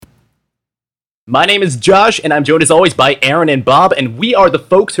My name is Josh, and I'm joined as always by Aaron and Bob, and we are the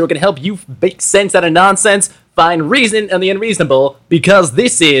folks who are going to help you make sense out of nonsense, find reason in the unreasonable, because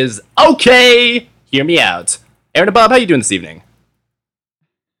this is okay. Hear me out. Aaron and Bob, how you doing this evening?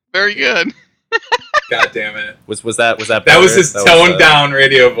 Very good. God damn it! Was that That better? was his toned down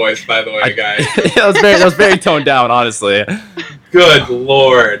radio voice, by the way, guys. that was very toned down, honestly. Good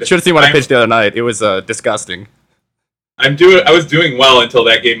lord! Should have seen what I pitched the other night. It was disgusting. I was doing well until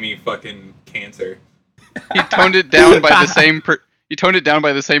that gave me fucking cancer. He toned it down by the same. He toned it down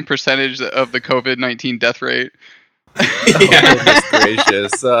by the same percentage of the COVID-19 death rate. Yeah. Oh, goodness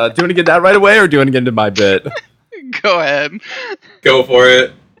gracious. Do you want to get that right away, or do you want to get into my bit? Go ahead. Go for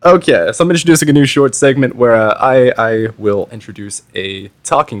it. Okay, so I'm introducing a new short segment where I will introduce a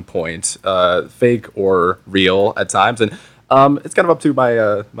talking point, fake or real at times, and it's kind of up to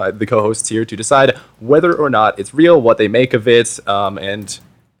the co-hosts here to decide whether or not it's real, what they make of it, and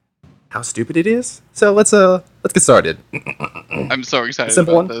how stupid it is. So let's get started. I'm so excited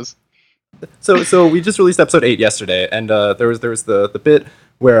Simple about one. this. So we just released episode 8 yesterday, and there was the bit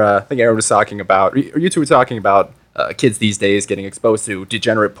where I think Aaron was talking about, or you two were talking about kids these days getting exposed to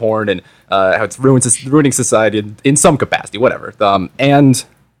degenerate porn and how it's ruining society in some capacity, whatever. And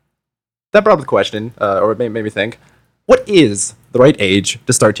that brought up the question, or it made me think, what is the right age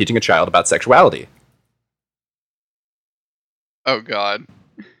to start teaching a child about sexuality? Oh God.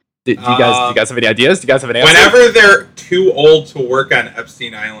 Do you guys have any ideas? Do you guys have an answer? Whenever they're too old to work on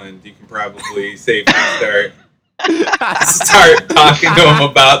Epstein Island, you can probably safely start talking to them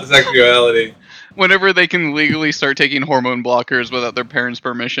about sexuality. Whenever they can legally start taking hormone blockers without their parents'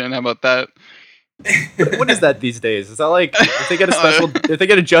 permission, how about that? What is that these days? Is that like if they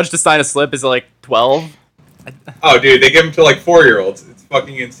get a judge to sign a slip? Is it like 12? Oh, dude, they give them to like 4-year-olds. It's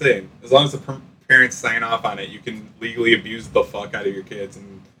fucking insane. As long as the parents sign off on it, you can legally abuse the fuck out of your kids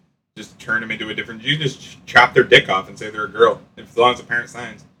and just turn them into a different. You can just chop their dick off and say they're a girl, as long as the parent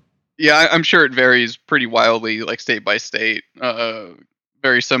signs. Yeah, I'm sure it varies pretty wildly, like state by state.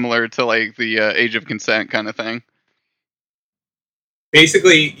 Very similar to like the age of consent kind of thing.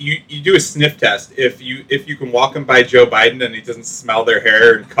 Basically, you do a sniff test. If you can walk them by Joe Biden and he doesn't smell their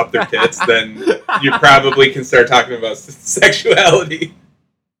hair and cup their tits, then you probably can start talking about sexuality.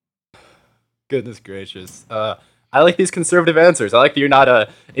 Goodness gracious. I like these conservative answers. I like that you're not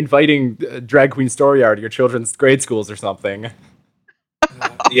inviting drag queen story hour to your children's grade schools or something.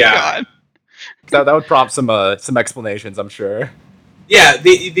 Yeah. That would prompt some explanations, I'm sure. Yeah,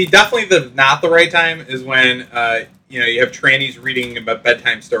 the definitely not the right time is when you have trannies reading about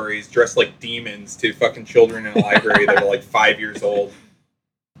bedtime stories dressed like demons to fucking children in a library that are like 5 years old.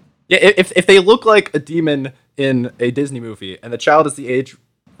 Yeah, if they look like a demon in a Disney movie and the child is the age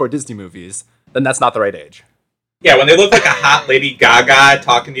for Disney movies, then that's not the right age. Yeah, when they look like a hot Lady Gaga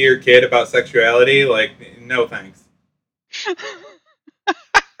talking to your kid about sexuality, like, no thanks.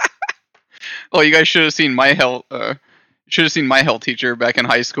 Well, you guys should have seen my health. Should have seen my health teacher back in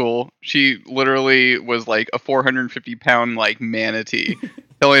high school. She literally was like a 450-pound like manatee,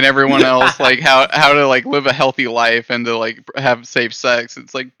 telling everyone else like how to like live a healthy life and to like have safe sex.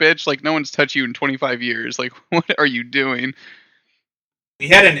 It's like, bitch, like no one's touched you in 25 years. Like, what are you doing? We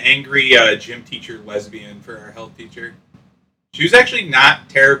had an angry gym teacher lesbian for our health teacher. She was actually not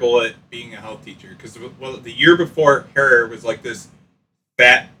terrible at being a health teacher because the year before her was like this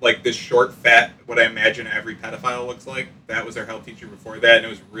fat, like this short, fat, what I imagine every pedophile looks like. That was our health teacher before that, and it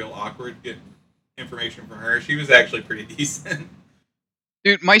was real awkward to get information from her. She was actually pretty decent.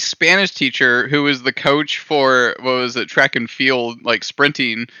 Dude, my Spanish teacher, who was the coach for, what was it, track and field, like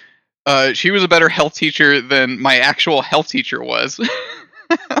sprinting, she was a better health teacher than my actual health teacher was.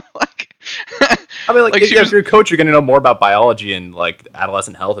 Like, I mean, like like if you're a coach, you're going to know more about biology and like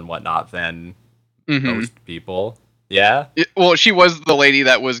adolescent health and whatnot than most people. Yeah. Well, she was the lady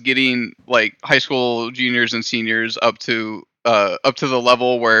that was getting like high school juniors and seniors up to the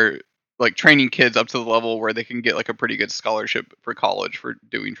level where like training kids up to the level where they can get like a pretty good scholarship for college for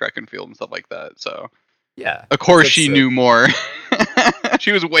doing track and field and stuff like that. So yeah, of course she knew more.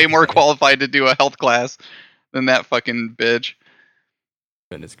 She was way more qualified to do a health class than that fucking bitch.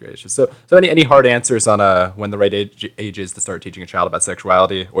 Goodness gracious. So any hard answers on when the right age is to start teaching a child about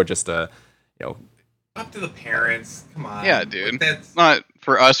sexuality, or just Up to the parents. Come on. Yeah, dude. That's... Not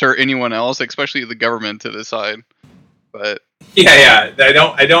for us or anyone else, especially the government to decide. But Yeah.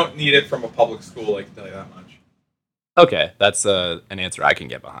 I don't need it from a public school. I can tell you that much. Okay, that's an answer I can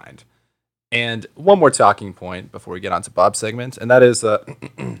get behind. And one more talking point before we get on to Bob's segment, and that is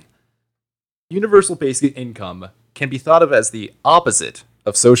universal basic income can be thought of as the opposite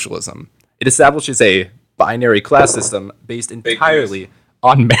of socialism. It establishes a binary class system based entirely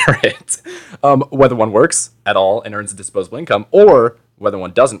on merit, whether one works at all and earns a disposable income, or whether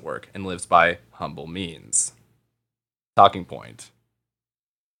one doesn't work and lives by humble means. Talking point.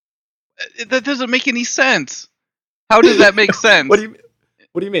 That doesn't make any sense. How does that make sense? What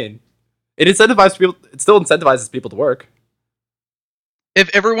do you mean? It incentivizes people. It still incentivizes people to work. If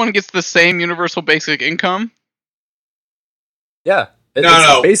everyone gets the same universal basic income? No,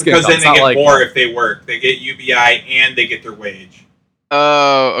 because then they get more if they work. They get UBI and they get their wage.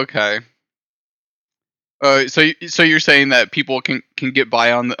 Oh, okay. So you're saying that people can get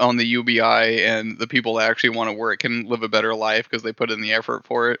by on the UBI, and the people that actually want to work can live a better life because they put in the effort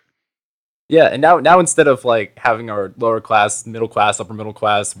for it. Yeah, and now instead of like having our lower class, middle class, upper middle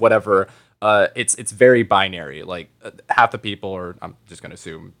class, whatever, it's very binary. Like half the people, or I'm just gonna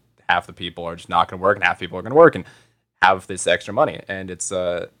assume half the people are just not gonna work, and half the people are gonna work and have this extra money. And it's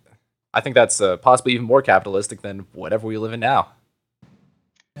I think that's possibly even more capitalistic than whatever we live in now.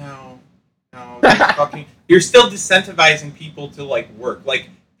 No, that's fucking. You're still disincentivizing people to like work. Like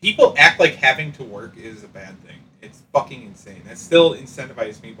people act like having to work is a bad thing. It's fucking insane. That still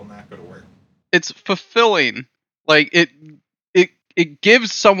incentivizes people not to go to work. It's fulfilling. Like it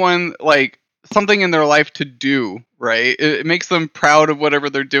gives someone like something in their life to do, right? It makes them proud of whatever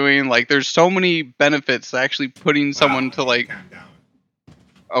they're doing. Like there's so many benefits to actually putting someone to like. Calm down.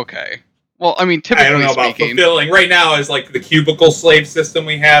 Okay. Well, I mean, typically I don't know about speaking, fulfilling. Right now, is like the cubicle slave system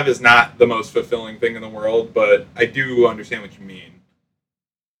we have is not the most fulfilling thing in the world, but I do understand what you mean.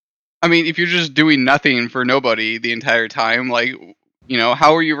 I mean, if you're just doing nothing for nobody the entire time, like,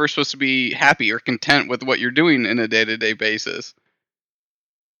 how are you ever supposed to be happy or content with what you're doing in a day-to-day basis?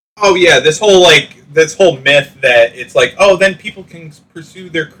 Oh yeah, this whole myth that it's like, oh, then people can pursue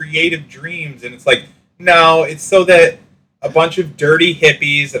their creative dreams, and it's like, no, it's so that a bunch of dirty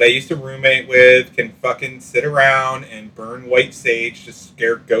hippies that I used to roommate with can fucking sit around and burn white sage to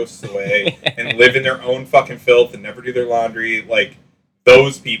scare ghosts away and live in their own fucking filth and never do their laundry. Like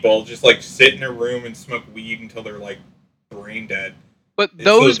those people just like sit in their room and smoke weed until they're like brain dead. But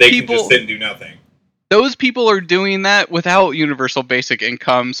those so they people can just sit and do nothing. Those people are doing that without universal basic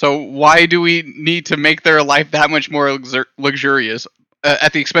income. So why do we need to make their life that much more luxurious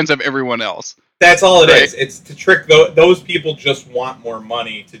at the expense of everyone else? That's all it is. It's to trick those people. Just want more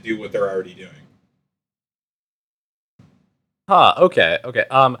money to do what they're already doing. Okay.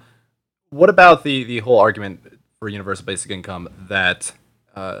 What about the whole argument for universal basic income that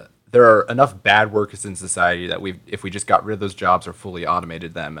there are enough bad workers in society that if we just got rid of those jobs or fully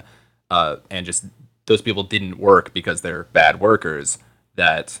automated them, and just those people didn't work because they're bad workers,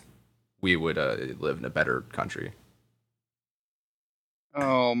 that we would live in a better country?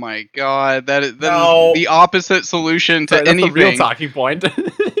 Oh my god, that is the opposite solution to anything. That's the real talking point.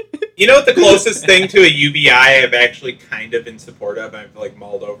 You know what the closest thing to a UBI I've actually kind of been support of, I've like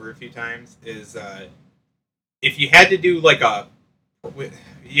mulled over a few times, is if you had to do like a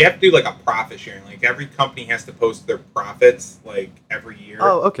profit sharing. Like every company has to post their profits like every year.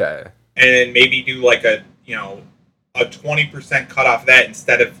 Oh, okay. And then maybe do like a 20% cut off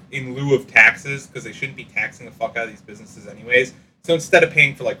that in lieu of taxes, because they shouldn't be taxing the fuck out of these businesses anyways. So instead of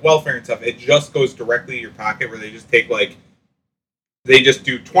paying for like welfare and stuff, it just goes directly to your pocket, where they just take they just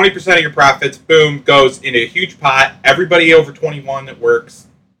do 20% of your profits, boom, goes in a huge pot. Everybody over 21 that works,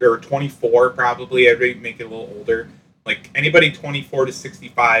 or 24 probably, everybody make it a little older. Like anybody 24 to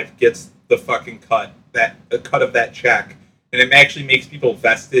 65 gets the fucking cut of that check. And it actually makes people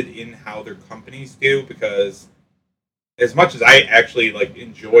vested in how their companies do, because as much as I actually like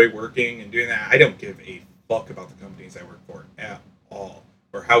enjoy working and doing that, I don't give a fuck about the companies I work for at all,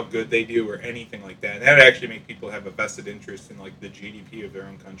 or how good they do, or anything like that. And that would actually make people have a vested interest in like the GDP of their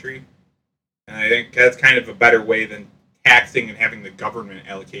own country. And I think that's kind of a better way than taxing and having the government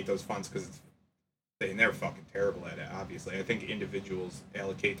allocate those funds, because they're fucking terrible at it. Obviously, I think individuals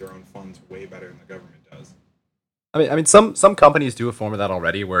allocate their own funds way better than the government does. I mean, some companies do a form of that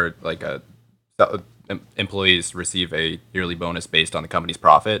already, where like employees receive a yearly bonus based on the company's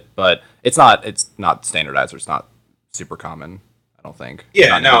profit, but it's not standardized, or it's not super common, I don't think.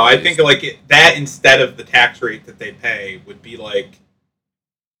 Yeah, no, I think like that instead of the tax rate that they pay would be like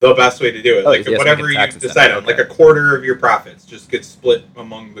the best way to do it. Like whatever you decide on, like a quarter of your profits just gets split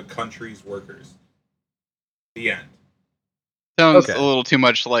among the country's workers. The end. Sounds a little too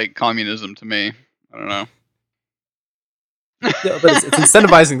much like communism to me. I don't know. Yeah, but it's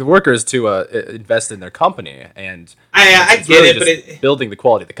incentivizing the workers to invest in their company, and I get really it, but it's building the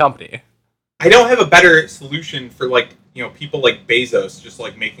quality of the company. I don't have a better solution for like people like Bezos just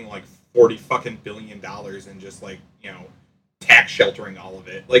like making like $40 fucking billion and just like tax sheltering all of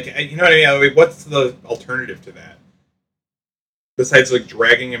it. Like, you know what I mean? What's the alternative to that? Besides, like,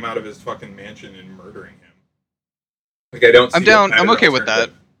 dragging him out of his fucking mansion and murdering him. Like, I don't see I'm down. a better I'm okay with that.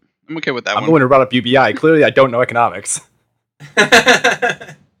 alternative. I'm okay with that I'm one. going to brought up UBI. Clearly, I don't know economics.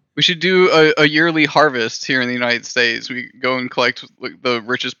 We should do a yearly harvest here in the United States. We go and collect like, the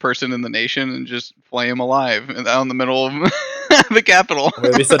richest person in the nation and just flay him alive out in the middle of the Capitol.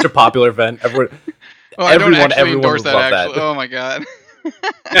 It'd be such a popular event. Everyone, Oh, I don't actually everyone endorse would that. love Actually, that. oh my god.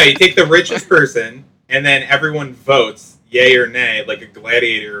 No, you take the richest person, and then everyone votes, yay or nay, like a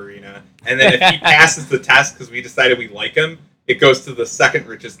gladiator arena. And then if he passes the test because we decided we like him, it goes to the second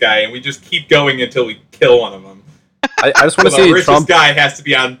richest guy, and we just keep going until we kill one of them. I just want to So the see richest Trump. guy has to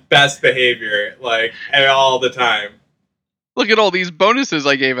be on best behavior, like, all the time. Look at all these bonuses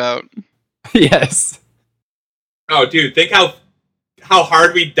I gave out. Yes. Oh, dude, think how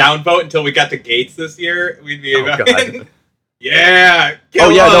hard we downvote until we got to Gates this year. We'd be Oh, God. yeah. Oh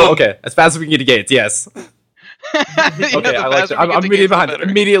yeah, no, him. okay. As fast as we can get to Gates, yes. Yeah, Okay, the I like faster that. we I'm get to immediately Gates, the behind. better.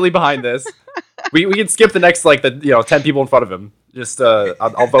 Immediately behind this. We can skip the next 10 people in front of him. Just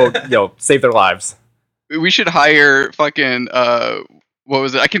I'll vote. Save their lives. We should hire fucking what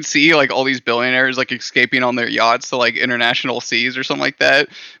was it? I can see like all these billionaires like escaping on their yachts to like international seas or something like that.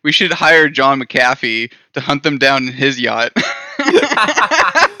 We should hire John McAfee to hunt them down in his yacht.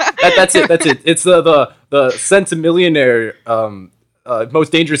 That's it. That's it. It's the centimillionaire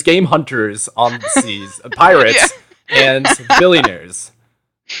most dangerous game hunters on the seas, pirates and billionaires.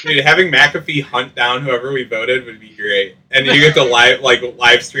 Dude, having McAfee hunt down whoever we voted would be great. And you get to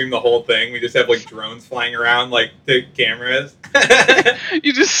live stream the whole thing. We just have like drones flying around like the cameras.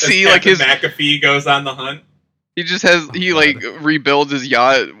 You just As see like Captain his McAfee goes on the hunt. he like rebuilds his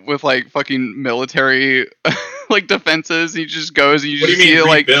yacht with like fucking military like defenses. He just goes and you What do just you mean see it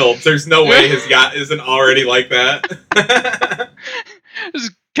like rebuilds? There's no way his yacht isn't already like that.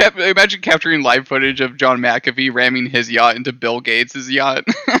 just imagine capturing live footage of John McAfee ramming his yacht into Bill Gates' yacht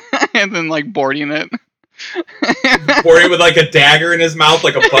and then like boarding it. Or with like a dagger in his mouth,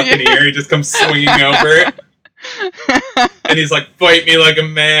 like a buccaneer. He just comes swinging over it. And he's like, fight me like a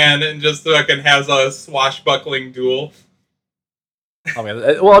man, and just fucking has a swashbuckling duel. Oh man.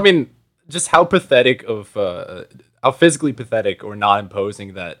 Well, I mean, just how pathetic how physically pathetic or not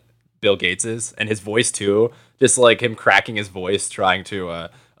imposing that Bill Gates is, and his voice too. Just like him cracking his voice, trying to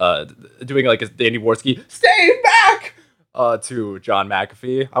doing like a Danny Warski stay back to John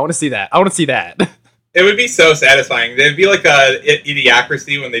McAfee. I want to see that. I want to see that. It would be so satisfying. It'd be like a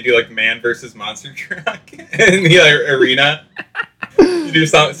Idiocracy when they do like Man versus Monster Truck in the arena. You do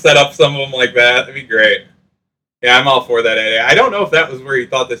set up some of them like that. That'd be great. Yeah, I'm all for that. I don't know if that was where you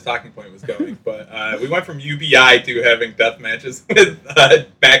thought this talking point was going, but we went from UBI to having death matches with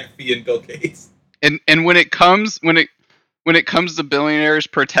McAfee and Bill Gates. And when it comes to billionaires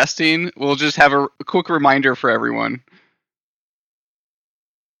protesting, we'll just have a quick reminder for everyone.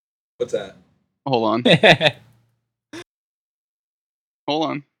 What's that? Hold on. Hold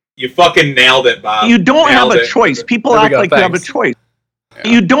on. You fucking nailed it, Bob. You don't have Nailed a it. choice. People There we act go, like you have a thanks. choice. Yeah.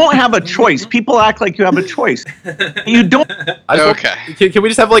 You don't have a choice. People act like you have a choice. You don't. I just want- Okay. Can we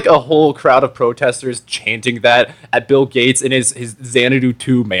just have like a whole crowd of protesters chanting that at Bill Gates in his Xanadu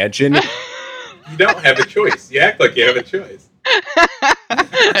 2 mansion? You don't have a choice. You act like you have a choice.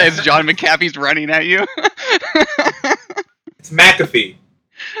 As John McAfee's running at you. It's McAfee.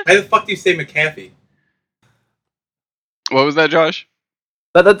 Why the fuck do you say McAfee? What was that, Josh?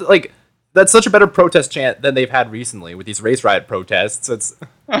 That's such a better protest chant than they've had recently with these race riot protests. It's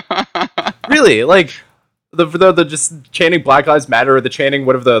really like the just chanting Black Lives Matter or the chanting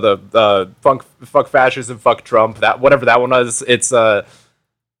whatever the fuck fascism, fuck Trump, that whatever that one was. It's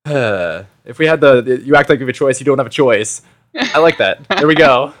if we had you act like you have a choice, you don't have a choice. I like that. There we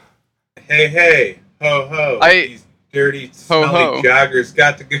go. Hey, hey, ho, ho. These dirty, Ho, smelly ho. joggers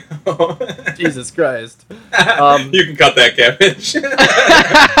got to go. Jesus Christ. You can cut that, cabbage.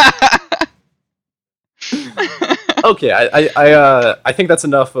 Okay, I think that's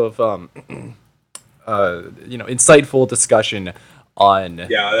enough of insightful discussion on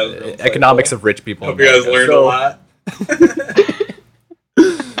Yeah, that was real economics insightful. of rich people. Hope in you guys America. learned a lot.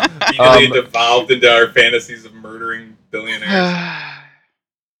 Immediately devolved into our fantasies of murdering billionaires.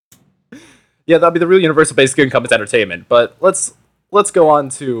 Yeah, that'd be the real universal basic income is entertainment. But let's go on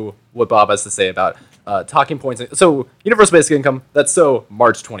to what Bob has to say about talking points. So universal basic income, that's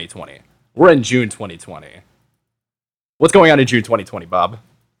March 2020. We're in June 2020. What's going on in June 2020, Bob?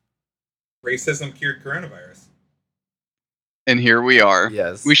 Racism cured coronavirus. And here we are.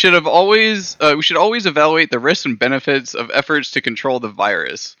 Yes. We should always evaluate the risks and benefits of efforts to control the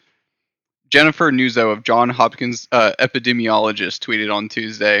virus. Jennifer Nuzzo of Johns Hopkins epidemiologist tweeted on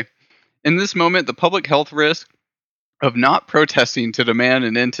Tuesday. In this moment, the public health risks of not protesting to demand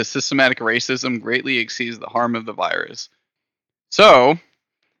an end to systematic racism greatly exceeds the harm of the virus. So,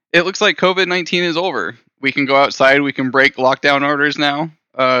 it looks like COVID-19 is over. We can go outside. We can break lockdown orders now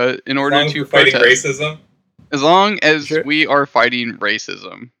in order As long as to we're fighting protest. racism. As long as Sure. we are fighting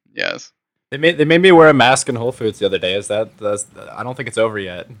racism, yes. They made me wear a mask in Whole Foods the other day. I don't think it's over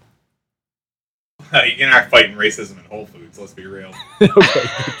yet. You're not fighting racism in Whole Foods. Let's be real. Okay,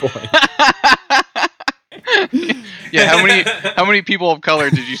 good point. Yeah, how many people of color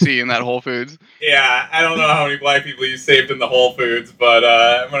did you see in that Whole Foods? Yeah, I don't know how many black people you saved in the Whole Foods, but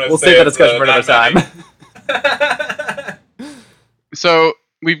I'm gonna. We'll say save that it's, discussion for not another time. many. So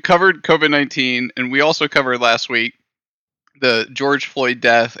we've covered COVID-19, and we also covered last week the George Floyd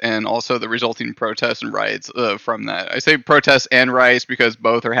death and also the resulting protests and riots from that. I say protests and riots because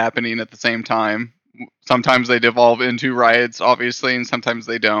both are happening at the same time. Sometimes they devolve into riots, obviously, and sometimes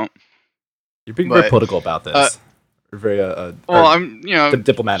they don't. You're being very political about this. You're very Well, or I'm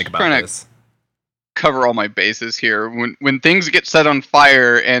diplomatic about trying to this. cover all my bases here. When things get set on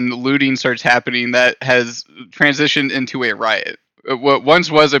fire and looting starts happening, that has transitioned into a riot. What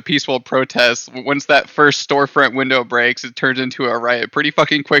once was a peaceful protest, once that first storefront window breaks, it turns into a riot pretty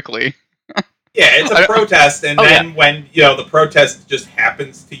fucking quickly. Yeah, it's a protest, and Oh, then when the protest just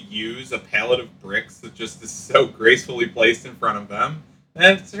happens to use a pallet of bricks that just is so gracefully placed in front of them,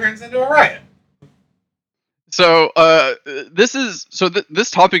 then it turns into a riot. So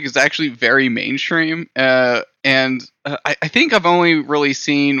this topic is actually very mainstream, and I think I've only really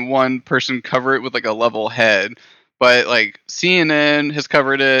seen one person cover it with like a level head, but like CNN has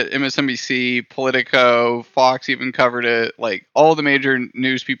covered it, MSNBC, Politico, Fox even covered it. Like all the major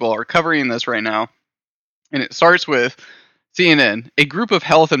news people are covering this right now, and it starts with CNN. A group of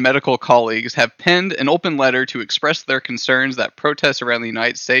health and medical colleagues have penned an open letter to express their concerns that protests around the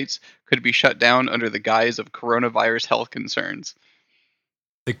United States could be shut down under the guise of coronavirus health concerns.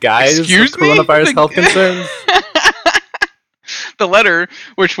 The guise Excuse of me? coronavirus health concerns? The letter,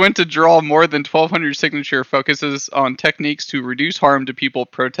 which went to draw more than 1,200 signatures, focuses on techniques to reduce harm to people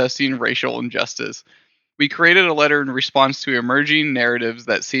protesting racial injustice. We created a letter in response to emerging narratives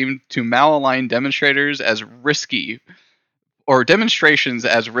that seemed to malalign demonstrations as risky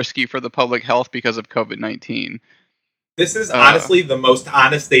for the public health because of COVID-19. This is honestly the most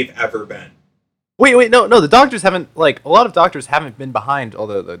honest they've ever been. Wait, no, the doctors haven't, like, a lot of doctors haven't been behind all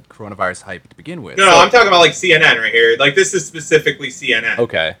the coronavirus hype to begin with. No, I'm talking about like CNN right here. Like this is specifically CNN.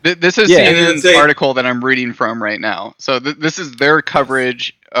 Okay. This is Yeah. CNN's article that I'm reading from right now. So this is their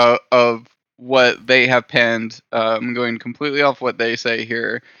coverage of what they have penned. I'm going completely off what they say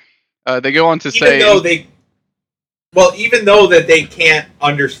here. They go on to say, even though that they can't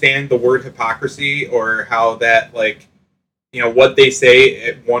understand the word hypocrisy or how that what they say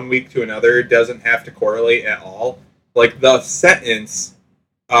at one week to another doesn't have to correlate at all. Like the sentence,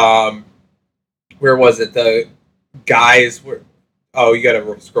 where was it? The guys were. Oh, you got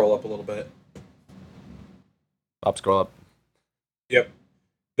to scroll up a little bit. Up, scroll up. Yep.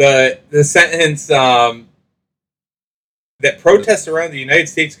 The sentence that protests around the United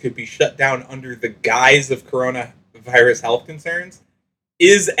States could be shut down under the guise of coronavirus health concerns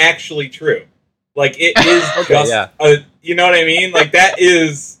is actually true. Like it is you know what I mean? Like that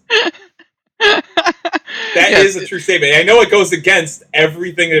is is a true statement. I know it goes against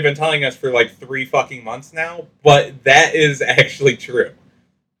everything they've been telling us for like 3 fucking months now, but that is actually true.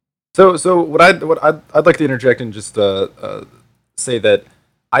 So what I'd like to interject and just say that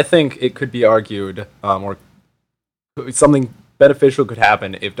I think it could be argued, or something beneficial could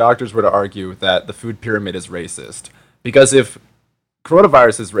happen if doctors were to argue that the food pyramid is racist. Because if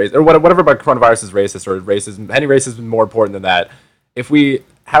coronavirus is racist, or whatever about coronavirus is racist, or racism, any racism is more important than that. If we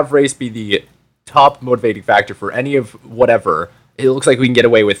have race be the top motivating factor for any of whatever, it looks like we can get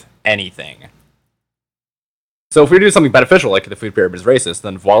away with anything. So if we do something beneficial, like the food pyramid is racist,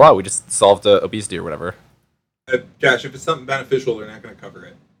 then voila, we just solved obesity or whatever. Josh, if it's something beneficial, they're not going to cover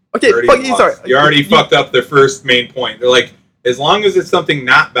it. Okay, you already fucked up their first main point. They're like, as long as it's something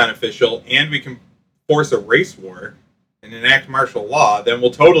not beneficial and we can force a race war and enact martial law, then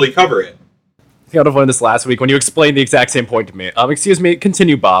we'll totally cover it. I think I've learned this last week when you explained the exact same point to me. Excuse me,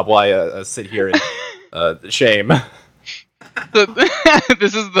 continue, Bob, while I sit here in shame.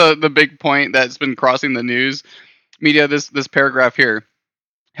 This is the big point that's been crossing the news media, this paragraph here.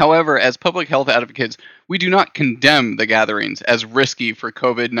 However, as public health advocates, we do not condemn the gatherings as risky for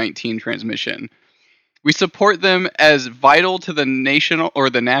COVID-19 transmission. We support them as vital to the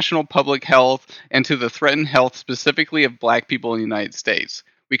national public health and to the threatened health specifically of Black people in the United States.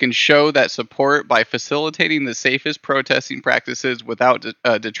 We can show that support by facilitating the safest protesting practices without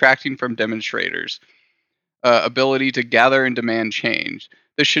detracting from demonstrators. ability to gather and demand change.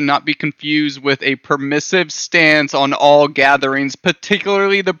 This should not be confused with a permissive stance on all gatherings,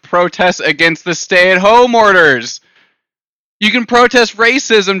 particularly the protests against the stay-at-home orders. You can protest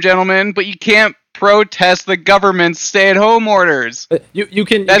racism, gentlemen, but you can't protest the government's stay-at-home orders. You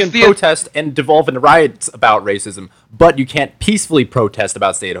can protest and devolve into riots about racism, but you can't peacefully protest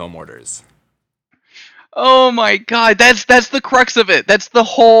about stay-at-home orders. Oh my god, that's the crux of it. That's the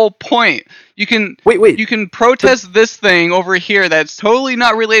whole point. You can Wait. You can protest this thing over here that's totally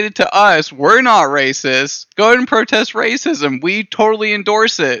not related to us. We're not racist. Go ahead and protest racism. We totally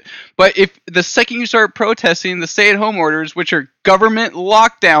endorse it. But if the second you start protesting the stay-at-home orders, which are government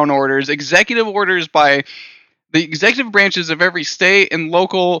lockdown orders, executive orders by the executive branches of every state and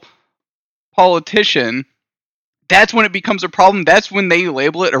local politician, that's when it becomes a problem. That's when they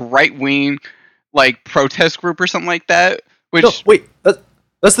label it a right-wing like protest group or something like that. Which no, wait,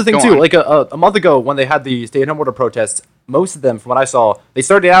 that's the thing Go too. on. Like a month ago when they had the stay-at-home order protests, most of them, from what I saw, they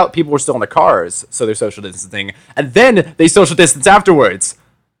started out people were still in their cars, so they're social distancing, and then they social distance afterwards.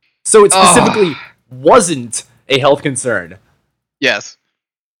 So it specifically wasn't a health concern. Yes.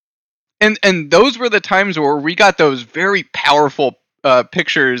 And those were the times where we got those very powerful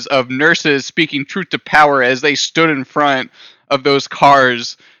pictures of nurses speaking truth to power as they stood in front of those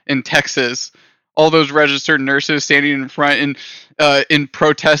cars in Texas. All those registered nurses standing in front in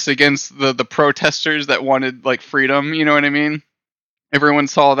protest against the protesters that wanted like freedom. You know what I mean? Everyone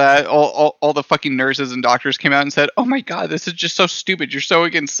saw that. All the fucking nurses and doctors came out and said, "Oh my god, this is just so stupid. You're so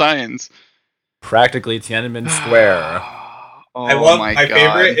against science." Practically Tiananmen Square. Oh I love my my god.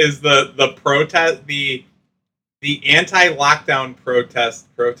 favorite is the protest the anti-lockdown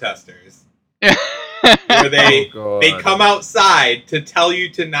protesters where they come outside to tell you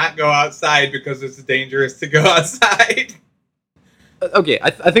to not go outside because it's dangerous to go outside. Okay,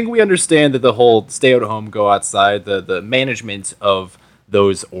 I think we understand that the whole stay at home, go outside, the management of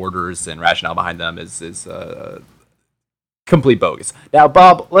those orders and rationale behind them is complete bogus. Now,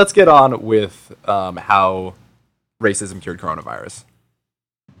 Bob, let's get on with how racism cured coronavirus.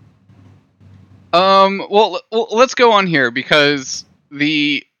 Well, let's go on here because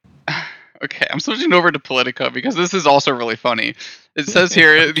okay, I'm switching over to Politica because this is also really funny. It says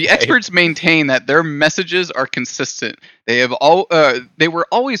here the experts maintain that their messages are consistent. They were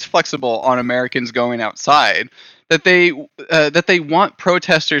always flexible on Americans going outside. That they want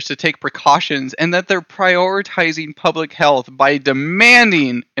protesters to take precautions and that they're prioritizing public health by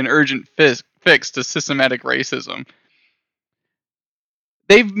demanding an urgent fix to systematic racism.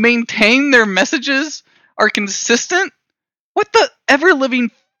 They've maintained their messages are consistent? What the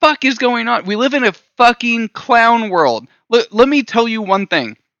ever-living fuck is going on? We live in a fucking clown world. Let me tell you one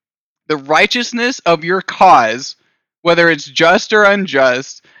thing. The righteousness of your cause, whether it's just or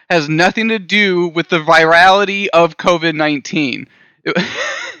unjust, has nothing to do with the virality of COVID-19.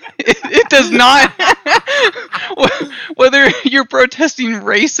 It does not. Whether you're protesting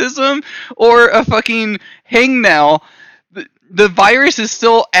racism or a fucking hangnail, the virus is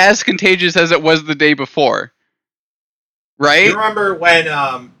still as contagious as it was the day before. Right? You remember when,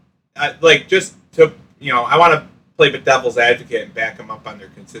 just to, I want to play the devil's advocate and back them up on their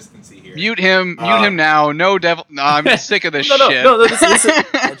consistency here. Mute him now. No devil. No, I'm just sick of this shit. No, this is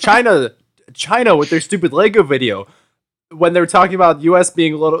China with their stupid Lego video when they're talking about U.S.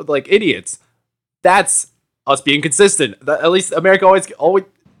 being a little like idiots. That's us being consistent. At least America always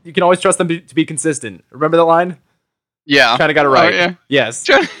you can always trust them to be consistent. Remember that line? Yeah. China got it right. Oh, yeah. Yes.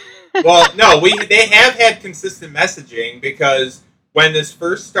 Well, no, they have had consistent messaging because when this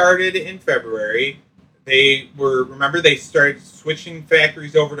first started in February, they started switching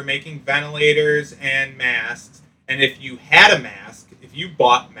factories over to making ventilators and masks. And if you had a mask, if you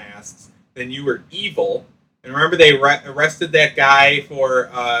bought masks, then you were evil. And remember, they arrested that guy for,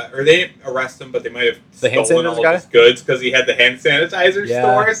 or they didn't arrest him, but they might have stolen all of his goods because he had the hand sanitizer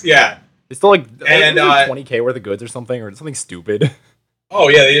stores. Yeah. They stole like and, $20,000 worth of goods or something stupid. Oh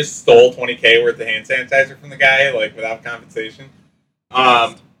yeah, they just stole $20,000 worth of hand sanitizer from the guy, like without compensation.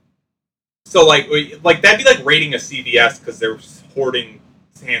 So like that'd be like raiding a CVS because they're hoarding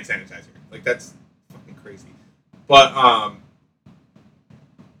hand sanitizer. Like that's fucking crazy. But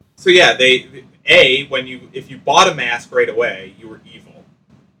so yeah, if you bought a mask right away, you were evil.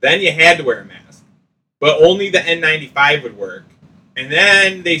 Then you had to wear a mask, but only the N95 would work. And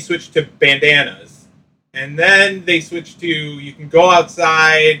then they switched to bandanas. And then they switched to you can go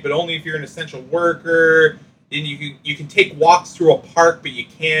outside, but only if you're an essential worker. And you can take walks through a park, but you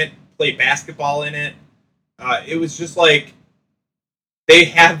can't play basketball in it. It was just like they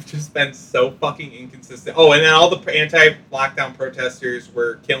have just been so fucking inconsistent. Oh, and then all the anti-lockdown protesters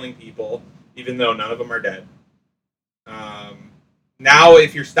were killing people. even though none of them are dead. Now,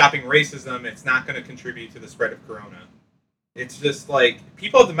 if you're stopping racism, it's not going to contribute to the spread of corona. It's just like,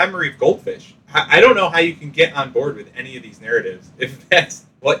 people have the memory of goldfish. I don't know how you can get on board with any of these narratives if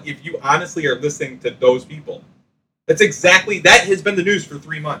you honestly are listening to those people. That has been the news for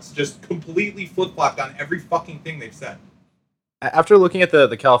 3 months. Just completely flip-flopped on every fucking thing they've said. After looking at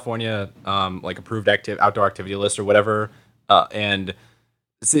the California approved outdoor activity list or whatever, and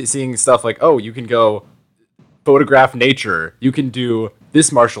seeing stuff like, oh, you can go photograph nature, you can do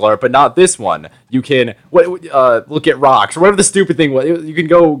this martial art, but not this one. You can look at rocks or whatever the stupid thing was. You can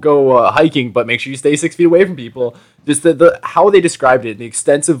go hiking, but make sure you stay 6 feet away from people. Just the how they described it,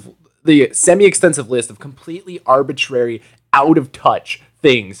 the semi-extensive list of completely arbitrary, out of touch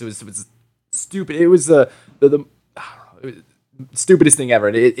things. It was stupid. It was the stupidest thing ever.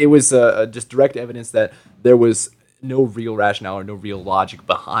 It was just direct evidence that there was no real rationale or no real logic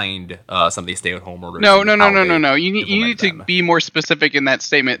behind some of these stay-at-home orders. No. You need to be more specific in that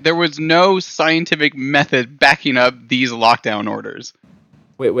statement. There was no scientific method backing up these lockdown orders.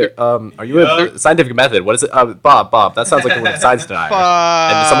 Wait. Are you a scientific method? What is it? Bob. That sounds like the word of science denier.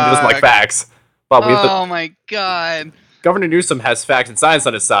 And someone who doesn't like facts. Bob, my God. Governor Newsom has facts and science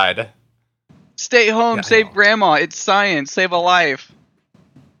on his side. Stay home, save grandma. It's science. Save a life.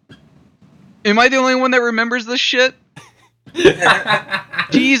 Am I the only one that remembers this shit?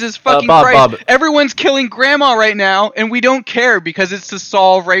 Jesus fucking Christ. Bob. Everyone's killing grandma right now, and we don't care because it's to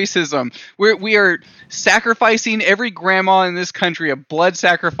solve racism. We are sacrificing every grandma in this country, a blood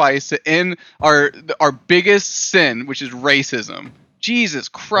sacrifice, to end our biggest sin, which is racism. Jesus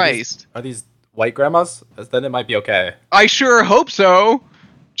Christ. Are these white grandmas? Then it might be okay. I sure hope so.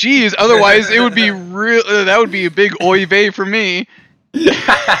 Jeez, otherwise it would be real. That would be a big oy vey for me. Yeah,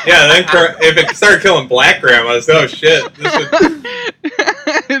 then if it started killing black grandmas, oh shit, this would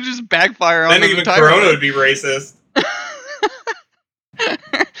it just backfire on then even Corona would be racist.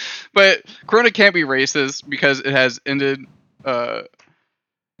 But Corona can't be racist because it has ended, or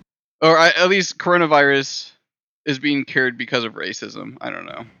at least coronavirus is being cured because of racism. I don't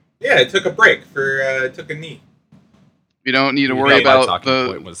know. Yeah, it took a break it took a knee. You don't need to worry about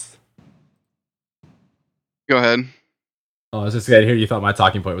the. Go ahead. Oh, I was just gonna hear you thought my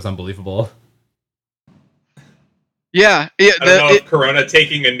talking point was unbelievable. Yeah. I don't know if Corona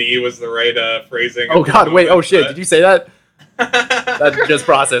taking a knee was the right phrasing. Oh God! Wait! Oh shit! Did you say that? That just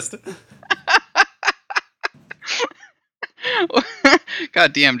processed.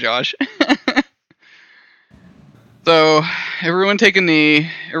 God damn, Josh. So everyone take a knee.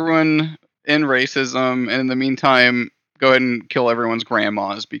 Everyone end racism, and in the meantime, go ahead and kill everyone's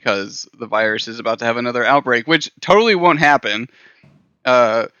grandmas because the virus is about to have another outbreak, which totally won't happen.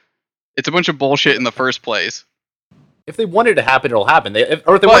 It's a bunch of bullshit in the first place. If they wanted it to happen, it'll happen. If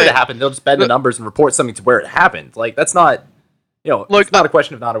they wanted it to happen, they'll just bend the numbers and report something to where it happened. Like, that's not, it's not a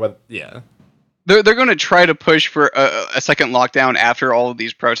question of not or whether, yeah. They're going to try to push for a second lockdown after all of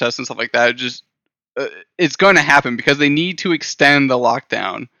these protests and stuff like that. It's going to happen because they need to extend the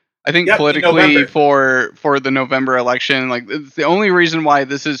lockdown. I think politically for the November election, like, it's the only reason why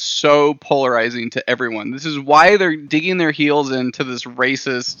this is so polarizing to everyone. This is why they're digging their heels into this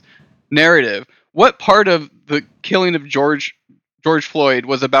racist narrative. What part of the killing of George Floyd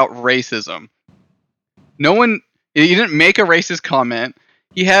was about racism? He didn't make a racist comment.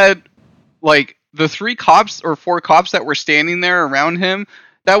 He had, like, the 3 cops or 4 cops that were standing there around him.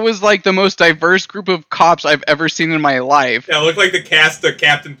 That was, like, the most diverse group of cops I've ever seen in my life. Yeah, it looked like the cast of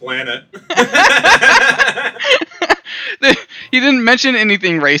Captain Planet. He didn't mention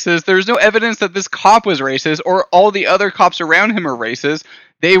anything racist. There was no evidence that this cop was racist or all the other cops around him are racist.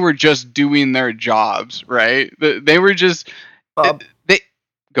 They were just doing their jobs, right? They were just...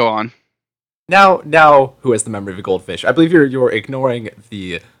 Go on. Now, who has the memory of a goldfish? I believe you're ignoring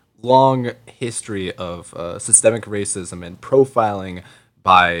the long history of systemic racism and profiling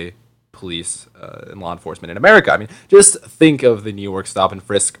by police and law enforcement in America. I mean, just think of the New York Stop and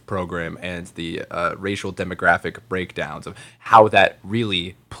Frisk program and the racial demographic breakdowns of how that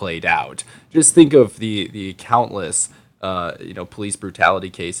really played out. Just think of the countless police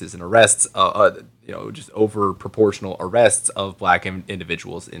brutality cases and arrests, just over proportional arrests of black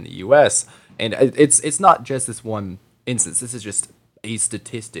individuals in the U.S. And it's not just this one instance. This is just a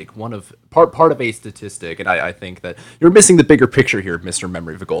statistic, part of a statistic, and I think that you're missing the bigger picture here, Mr.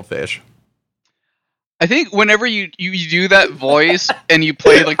 Memory of a Goldfish. I think whenever you do that voice and you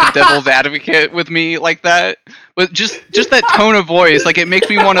play like the devil's advocate with me like that, but just that tone of voice, like, it makes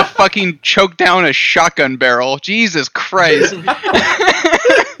me want to fucking choke down a shotgun barrel. Jesus Christ.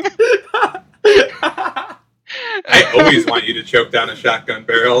 I always want you to choke down a shotgun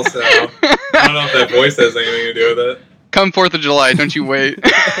barrel, so I don't know if that voice has anything to do with it. Come 4th of July, don't you wait.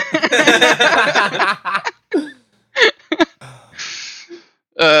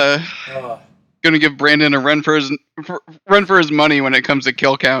 Gonna give Brandon a run for his money when it comes to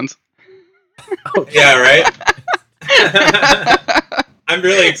kill counts. Yeah, right? I'm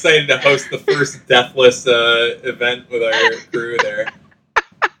really excited to host the first Deathless event with our crew there.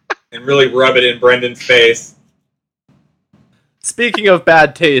 And really rub it in Brendan's face. Speaking of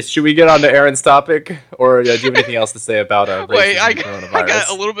bad taste, should we get on to Aaron's topic? Or do you have anything else to say about Wait, racism I and coronavirus? got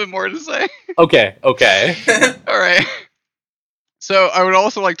a little bit more to say. Okay. All right. So I would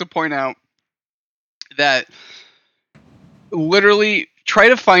also like to point out that literally try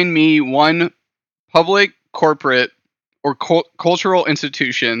to find me one public, corporate, or cultural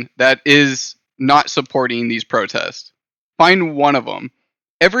institution that is not supporting these protests. Find one of them.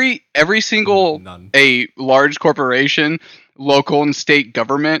 Every single None. a large corporation, local and state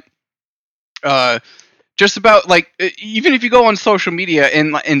government, just about like even if you go on social media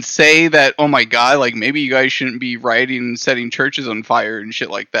and say that, oh my god, like maybe you guys shouldn't be rioting and setting churches on fire and shit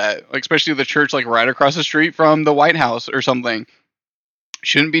like that, like especially the church like right across the street from the White House or something,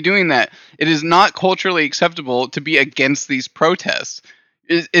 shouldn't be doing that. It is not culturally acceptable to be against these protests.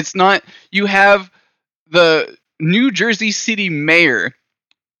 It's not. You have the New Jersey City mayor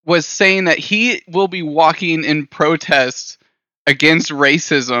was saying that he will be walking in protest against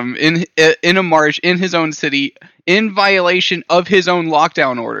racism in a march in his own city in violation of his own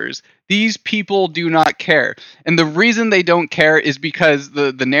lockdown orders. These people do not care. And the reason they don't care is because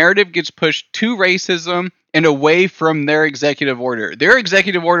the narrative gets pushed to racism and away from their executive order. Their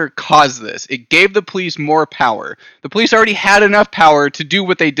executive order caused this. It gave the police more power. The police already had enough power to do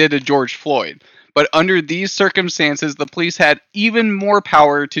what they did to George Floyd. But under these circumstances, the police had even more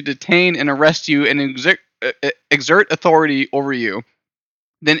power to detain and arrest you and exert authority over you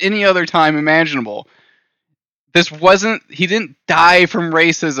than any other time imaginable. He didn't die from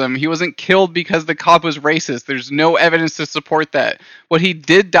racism. He wasn't killed because the cop was racist. There's no evidence to support that. What he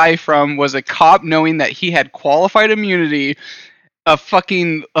did die from was a cop knowing that he had qualified immunity, a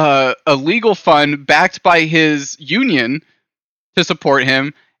fucking a legal fund backed by his union to support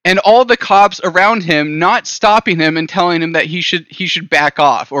him, and all the cops around him not stopping him and telling him that he should back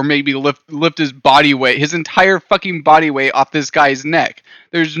off or maybe lift his body weight, his entire fucking body weight off this guy's neck.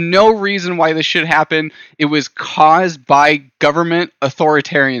 There's no reason why this should happen. It was caused by government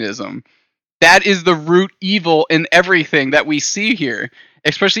authoritarianism. That is the root evil in everything that we see here,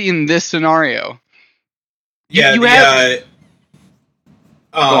 especially in this scenario. Yeah,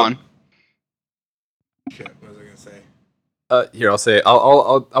 Go on. Shit, what was I gonna say? Here, I'll say. I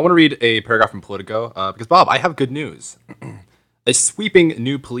want to read a paragraph from Politico because Bob, I have good news. A sweeping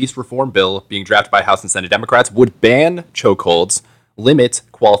new police reform bill being drafted by House and Senate Democrats would ban chokeholds, limit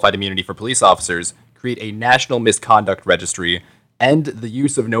qualified immunity for police officers, create a national misconduct registry, end the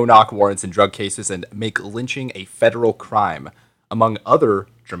use of no-knock warrants in drug cases, and make lynching a federal crime, among other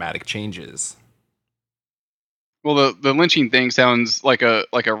dramatic changes. Well, the lynching thing sounds like a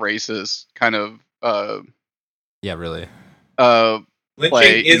racist kind of Yeah, really.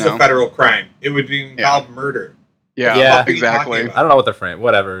 Lynching is a federal crime. It would be involve murder. Yeah, exactly. I don't know what the frame.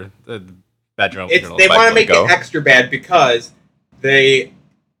 Whatever. Bad journal. They want to make it extra bad because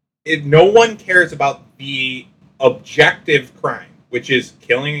no one cares about the objective crime, which is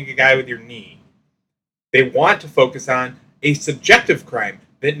killing a guy with your knee. They want to focus on a subjective crime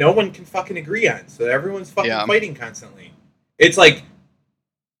that no one can fucking agree on, so everyone's fucking fighting constantly. It's like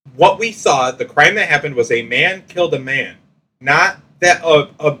what we saw. The crime that happened was a man killed a man, not that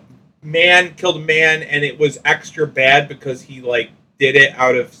a man killed a man and it was extra bad because he did it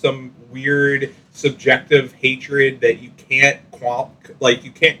out of some weird subjective hatred that you can't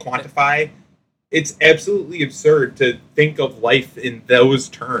quantify. It's absolutely absurd to think of life in those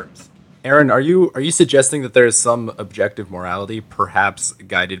terms. Aaron, are you suggesting that there is some objective morality, perhaps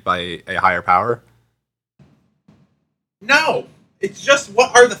guided by a higher power? No, it's just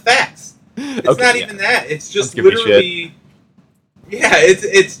what are the facts. It's not even that. It's just literally. Yeah,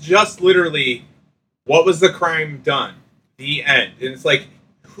 it's just literally what was the crime done? The end. And it's like,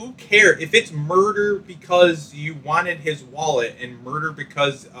 who cares if it's murder because you wanted his wallet and murder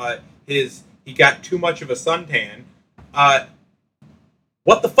because he got too much of a suntan.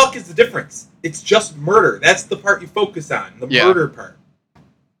 What the fuck is the difference? It's just murder. That's the part you focus on, the murder part.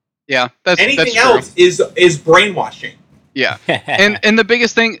 Yeah, anything that's else is brainwashing. Yeah, and the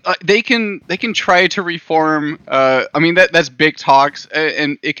biggest thing they can try to reform. I mean that's big talks,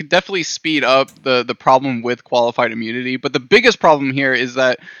 and it could definitely speed up the problem with qualified immunity. But the biggest problem here is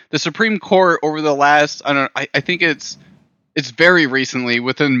that the Supreme Court over the last I think it's very recently,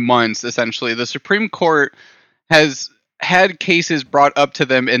 within months, essentially, the Supreme Court has had cases brought up to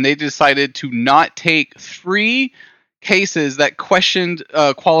them, and they decided to not take 3 cases that questioned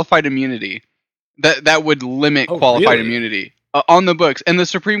qualified immunity. That would limit qualified really? immunity on the books, and the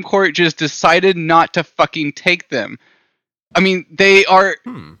Supreme Court just decided not to fucking take them. I mean, they are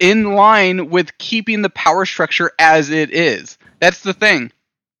in line with keeping the power structure as it is. That's the thing.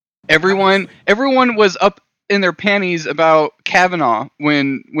 Everyone was up in their panties about Kavanaugh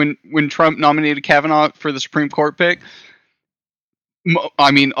when Trump nominated Kavanaugh for the Supreme Court pick. I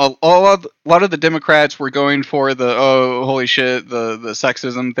mean, a lot of the Democrats were going for the holy shit, the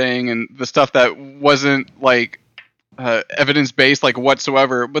sexism thing and the stuff that wasn't like evidence based like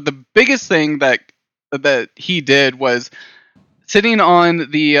whatsoever. But the biggest thing that he did was sitting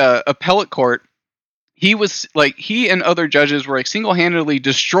on the appellate court. He and other judges were like single-handedly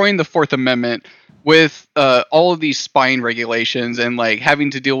destroying the Fourth Amendment with all of these spying regulations and like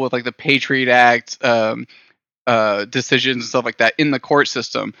having to deal with like the Patriot Act. Decisions and stuff like that in the court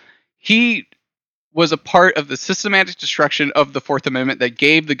system. He was a part of the systematic destruction of the Fourth Amendment that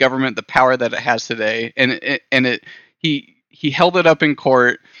gave the government the power that it has today, and he held it up in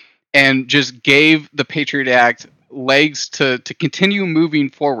court and just gave the Patriot Act legs to continue moving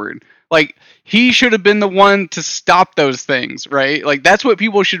forward. Like, he should have been the one to stop those things, right? Like, that's what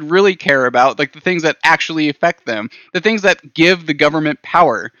people should really care about, like the things that actually affect them, the things that give the government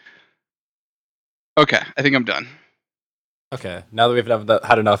power. Okay, I think I'm done. Okay, now that we've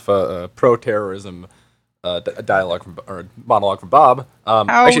had enough pro-terrorism dialogue or monologue from Bob. How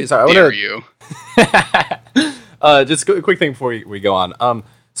actually, sorry, dare you? Just a quick thing before we go on.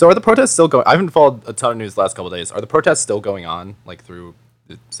 So are the protests still going? I haven't followed a ton of news the last couple of days. Are the protests still going on, like through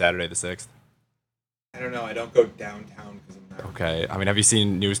Saturday the 6th? I don't know. I don't go downtown because I'm not. Okay. I mean, have you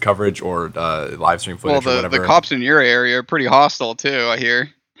seen news coverage or live stream footage or whatever? The cops in your area are pretty hostile too, I hear.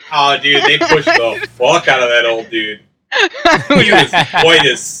 Oh, dude, they pushed the fuck out of that old dude. He was white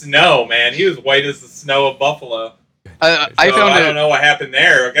as snow, man. He was white as the snow of Buffalo. I don't know what happened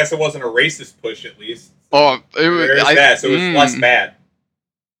there. I guess it wasn't a racist push, at least. Oh, it was. So it was less bad.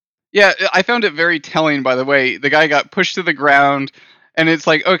 Yeah, I found it very telling. By the way, the guy got pushed to the ground, and it's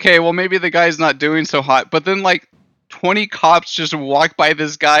like, okay, well, maybe the guy's not doing so hot. But then, like, 20 cops just walk by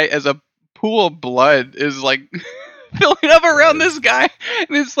this guy as a pool of blood is like filling up around this guy,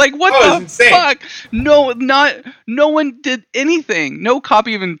 and it's like, what the fuck? No one did anything. No cop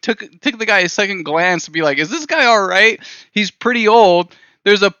even took the guy a second glance to be like, is this guy all right? He's pretty old.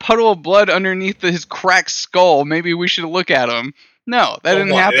 There's a puddle of blood underneath his cracked skull. Maybe we should look at him. No, that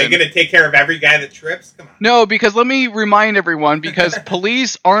didn't happen. Are they going to take care of every guy that trips? Come on. No, because let me remind everyone, because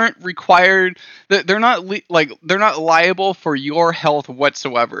police aren't required, they're not they're not liable for your health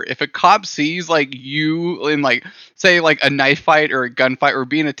whatsoever. If a cop sees like you in like say like a knife fight or a gunfight or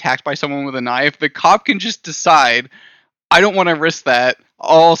being attacked by someone with a knife, the cop can just decide, I don't want to risk that.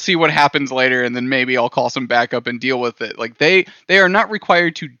 I'll see what happens later, and then maybe I'll call some backup and deal with it. Like they are not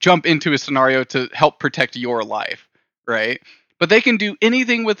required to jump into a scenario to help protect your life, right? But they can do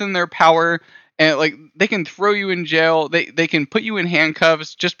anything within their power, and like they can throw you in jail. They can put you in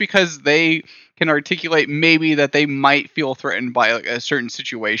handcuffs just because they can articulate maybe that they might feel threatened by like a certain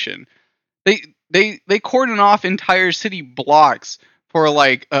situation. They cordon off entire city blocks for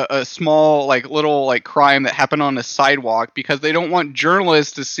like a small like little like crime that happened on a sidewalk because they don't want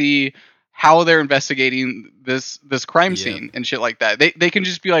journalists to see how they're investigating this crime scene and shit like that. They can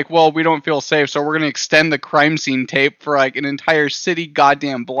just be like, well, we don't feel safe, so we're going to extend the crime scene tape for like an entire city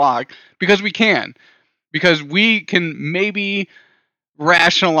goddamn block because we can. Because we can maybe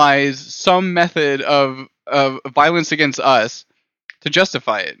rationalize some method of violence against us to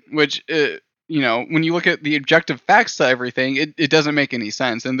justify it, which you know, when you look at the objective facts to everything, it doesn't make any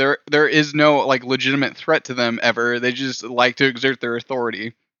sense. And there is no like legitimate threat to them ever. They just like to exert their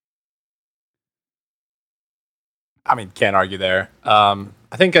authority. I mean, can't argue there. I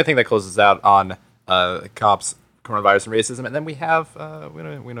think that closes out on cops, coronavirus, and racism, and then we have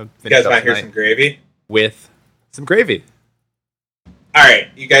we're gonna you guys might hear some gravy with some gravy. All right,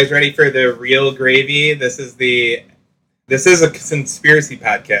 you guys ready for the real gravy? This is a conspiracy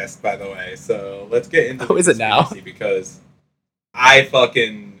podcast, by the way. So let's get into. Oh, is it now? Because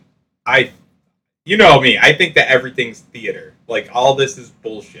you know me. I think that everything's theater. Like all this is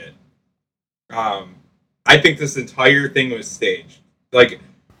bullshit. I think this entire thing was staged. Like,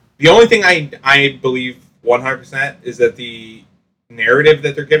 the only thing I believe 100%, is that the narrative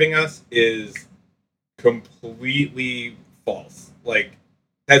that they're giving us is completely false. Like,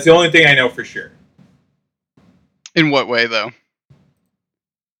 that's the only thing I know for sure. In what way, though?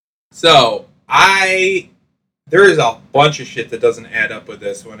 So, there is a bunch of shit that doesn't add up with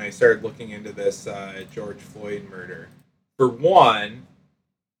this when I started looking into this George Floyd murder. For one,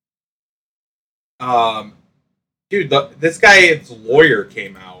 dude, this guy's lawyer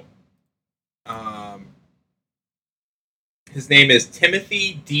came out. His name is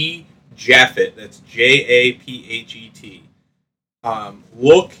Timothy D. Japhet. That's Japhet.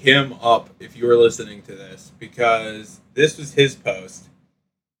 Look him up if you are listening to this, because this was his post.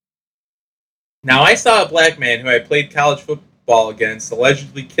 Now, I saw a black man who I played college football against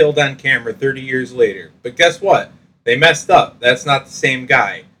allegedly killed on camera 30 years later. But guess what? They messed up. That's not the same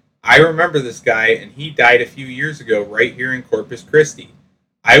guy. I remember this guy, and he died a few years ago right here in Corpus Christi.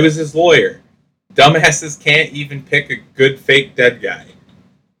 I was his lawyer. Dumbasses can't even pick a good fake dead guy.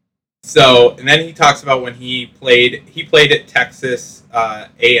 So, and then he talks about when he played at Texas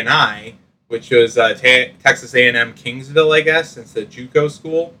A&I, which was Texas A&M Kingsville, I guess. It's a JUCO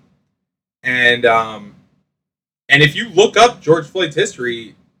school. And if you look up George Floyd's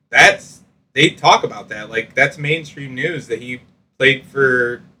history, they talk about that. Like, that's mainstream news that he played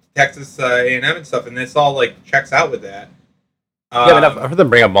for Texas A&M and stuff, and this all like checks out with that. Yeah, I mean, I've heard them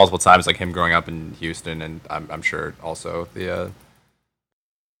bring up multiple times, like him growing up in Houston, and I'm sure also the.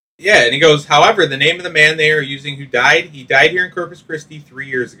 Yeah, and he goes, however, the name of the man they are using who died, he died here in Corpus Christi 3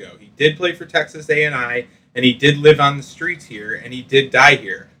 years ago. He did play for Texas A&I, and he did live on the streets here, and he did die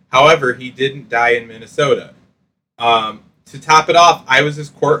here. However, he didn't die in Minnesota. To top it off, I was his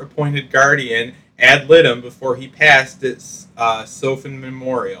court-appointed guardian ad litem before he passed at Sofin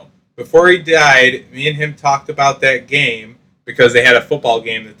Memorial. Before he died, me and him talked about that game, because they had a football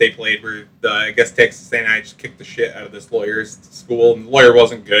game that they played where I guess Texas A&I just kicked the shit out of this lawyer's school, and the lawyer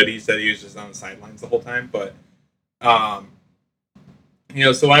wasn't good. He said he was just on the sidelines the whole time. But, so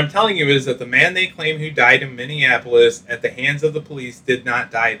what I'm telling you is that the man they claim who died in Minneapolis at the hands of the police did not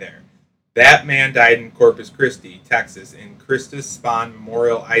die there. That man died in Corpus Christi, Texas, in Christus Spahn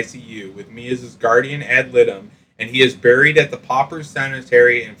Memorial ICU, with me as his guardian ad litem, and he is buried at the Paupers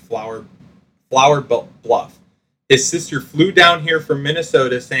Cemetery in Flower Bluff. His sister flew down here from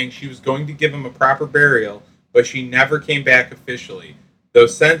Minnesota saying she was going to give him a proper burial, but she never came back officially. Though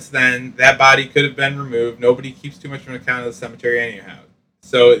since then, that body could have been removed. Nobody keeps too much of an account of the cemetery anyhow.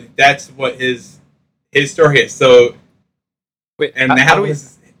 So that's what his story is. So, wait, and how do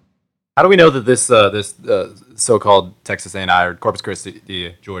we know that this so-called Texas A&I or Corpus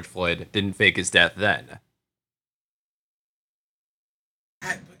Christi George Floyd didn't fake his death then?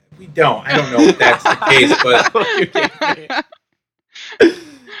 We don't. I don't know if that's the case, but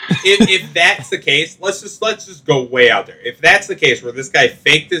if that's the case, let's just go way out there. If that's the case, where this guy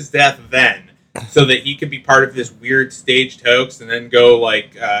faked his death then, so that he could be part of this weird staged hoax, and then go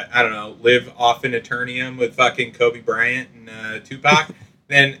like live off in Eternium with fucking Kobe Bryant and Tupac,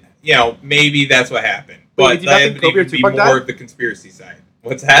 then maybe that's what happened. But do you not think Kobe or would be Tupac more died? of the conspiracy side.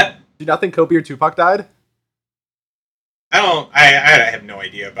 What's that? Do you not think Kobe or Tupac died? I have no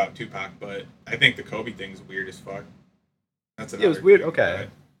idea about Tupac, but I think the Kobe thing's weird as fuck. That's it was weird. Okay.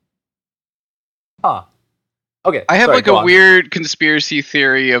 Huh. Okay. I have sorry, a weird conspiracy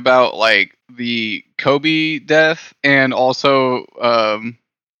theory about like the Kobe death and also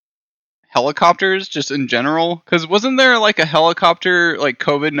helicopters just in general. Because wasn't there like a helicopter like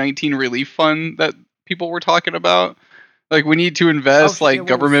COVID-19 relief fund that people were talking about? Like, we need to invest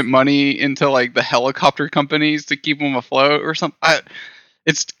government money into like the helicopter companies to keep them afloat or something.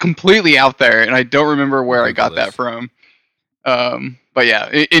 It's completely out there, and I don't remember where I got that from. But yeah,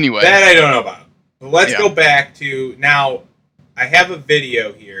 anyway. That I don't know about. But let's go back to now. I have a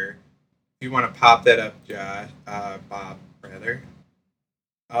video here. If you want to pop that up, Bob, rather,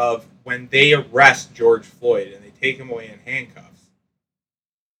 of when they arrest George Floyd and they take him away in handcuffs.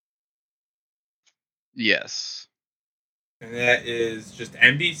 Yes. And that is just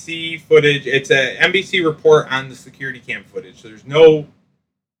NBC footage. It's a NBC report on the security cam footage. So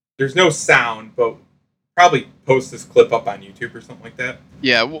there's no sound, but probably post this clip up on YouTube or something like that.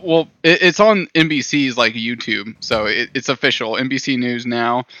 Yeah, well, it's on NBC's like YouTube, so it's official. NBC News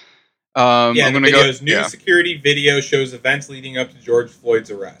now. I'm gonna new security video shows events leading up to George Floyd's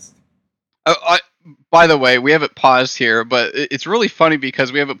arrest. By the way, we have it paused here, but it's really funny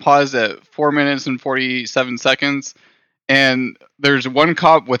because we have it paused at 4 minutes and 47 seconds. And there's one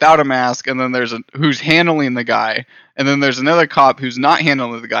cop without a mask, and then there's who's handling the guy, and then there's another cop who's not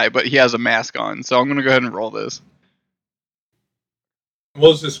handling the guy, but he has a mask on. So I'm gonna go ahead and roll this.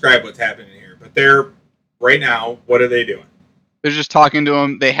 We'll just describe what's happening here. But they're right now, what are they doing? They're just talking to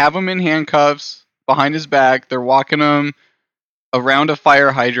him. They have him in handcuffs behind his back. They're walking him around a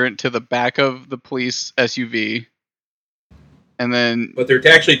fire hydrant to the back of the police SUV. And then... But they're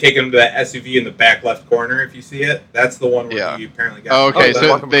actually taking him to that SUV in the back left corner, if you see it. That's the one where he apparently got... Oh, okay, so so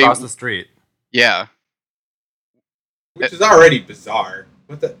walk him they... across the street. Yeah. Which is already bizarre.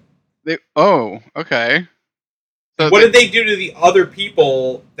 What the... Okay. So what did they do to the other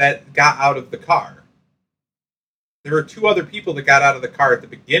people that got out of the car? There were 2 other people that got out of the car at the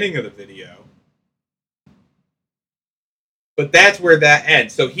beginning of the video. But that's where that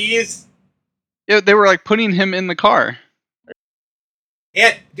ends. So he is... Yeah, they were like putting him in the car.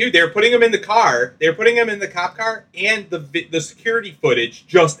 And dude, they were putting him in the car. They were putting him in the cop car, and the security footage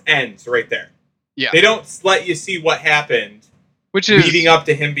just ends right there. Yeah. They don't let you see what happened, which is leading up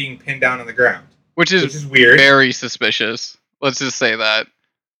to him being pinned down on the ground. Which is weird. Very suspicious. Let's just say that.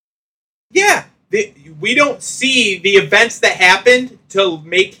 Yeah. We don't see the events that happened to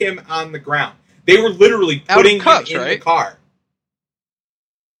make him on the ground. They were literally putting him in the car.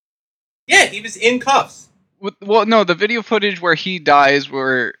 Yeah, he was in cuffs. Well, no, the video footage where he dies,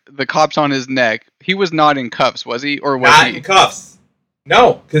 where the cop's on his neck, he was not in cuffs, was he? Or was he? Not in cuffs.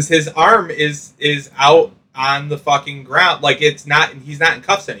 No, because his arm is out on the fucking ground. Like, he's not in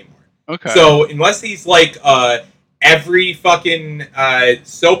cuffs anymore. Okay. So, unless he's like every fucking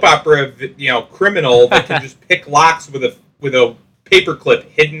soap opera, criminal that can just pick locks with a paperclip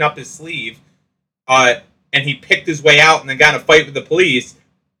hidden up his sleeve, and he picked his way out and then got in a fight with the police,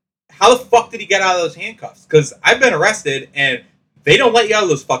 how the fuck did he get out of those handcuffs? Because I've been arrested, and they don't let you out of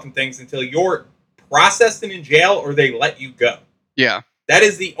those fucking things until you're processed and in jail, or they let you go. Yeah. That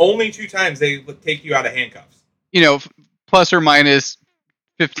is the only 2 times they take you out of handcuffs. Plus or minus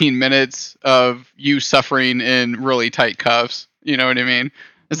 15 minutes of you suffering in really tight cuffs. You know what I mean?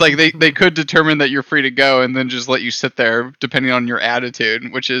 It's like they could determine that you're free to go and then just let you sit there depending on your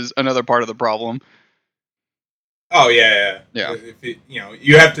attitude, which is another part of the problem. Oh, yeah. If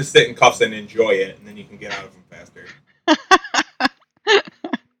you have to sit in cuffs and enjoy it, and then you can get out of them faster.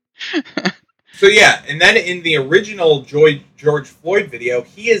 So, yeah, and then in the original George Floyd video,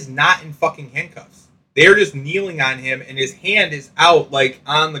 he is not in fucking handcuffs. They're just kneeling on him, and his hand is out, like,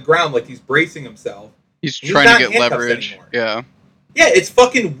 on the ground, like he's bracing himself. He's trying to get leverage. Anymore. Yeah. Yeah, it's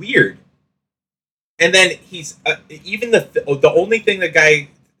fucking weird. And then he's... even the only thing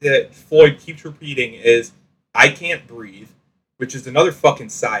that Floyd keeps repeating is, I can't breathe, which is another fucking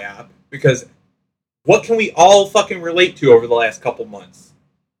psyop, because what can we all fucking relate to over the last couple months?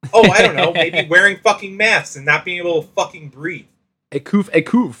 Oh, I don't know, maybe wearing fucking masks and not being able to fucking breathe. A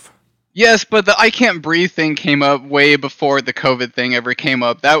coof. Yes, but the I can't breathe thing came up way before the COVID thing ever came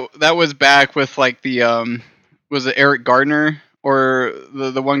up. That was back with like the was it Eric Gardner or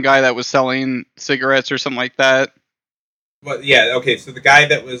the one guy that was selling cigarettes or something like that? Well, yeah, okay, so the guy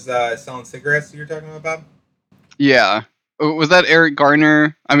that was selling cigarettes you're talking about, Bob? Yeah. Was that Eric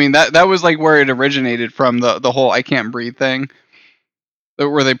Gardner? I mean, that was like where it originated from, the whole I can't breathe thing.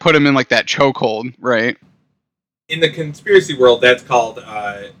 Where they put him in like that chokehold, right? In the conspiracy world, that's called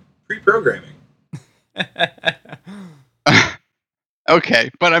pre-programming. Okay,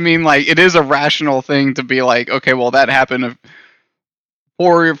 but I mean, like, it is a rational thing to be like, okay, well, that happened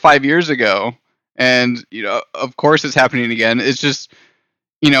 4 or 5 years ago, and, of course it's happening again. It's just,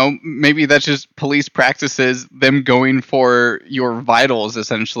 maybe that's just police practices, them going for your vitals,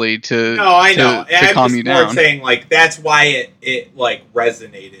 essentially, to calm you down. I'm saying, like, that's why it like,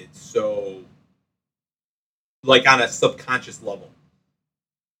 resonated so, like, on a subconscious level.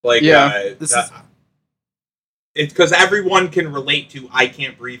 Like, yeah, it's because everyone can relate to I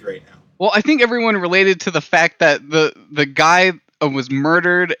can't breathe right now. Well, I think everyone related to the fact that the guy was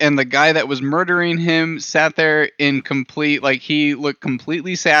murdered, and the guy that was murdering him sat there in complete, like, he looked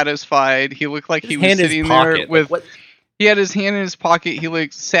completely satisfied. He looked like he was sitting there with... He had his hand in his pocket. He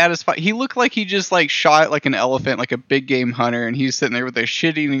looked satisfied. He looked like he just, like, shot like an elephant, like a big game hunter, and he's sitting there with a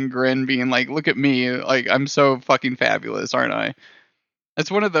shit-eating grin being like, look at me, like, I'm so fucking fabulous, aren't I?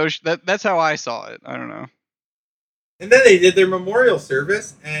 That's one of those... That's how I saw it. I don't know. And then they did their memorial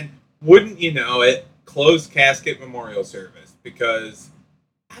service, and wouldn't you know it, closed casket memorial service, because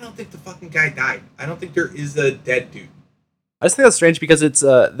I don't think the fucking guy died. I don't think there is a dead dude. I just think that's strange because it's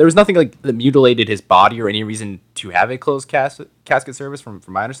there was nothing like that mutilated his body or any reason to have a closed casket service from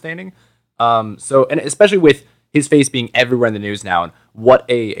my understanding. So, and especially with his face being everywhere in the news now, and what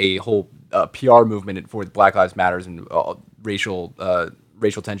a whole PR movement for Black Lives Matters and racial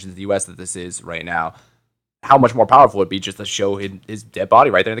tensions in the U.S. that this is right now. How much more powerful it would be just to show his dead body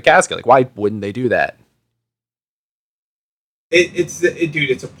right there in the casket? Like, why wouldn't they do that? Dude,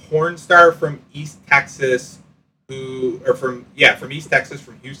 it's a porn star from East Texas from East Texas,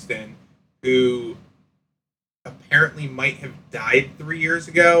 from Houston, who apparently might have died 3 years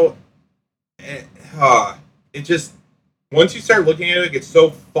ago. It just, once you start looking at it, it gets so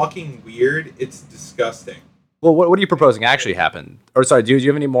fucking weird. It's disgusting. Well, what are you proposing actually happened? Or sorry, do you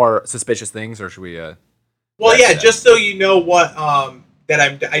have any more suspicious things, or should we? Well, yeah, just so you know what,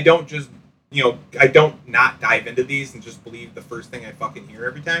 I don't just, I don't not dive into these and just believe the first thing I fucking hear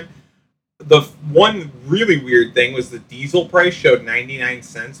every time. The one really weird thing was the diesel price showed 99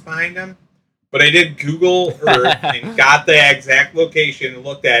 cents behind them. But I did Google Earth and got the exact location and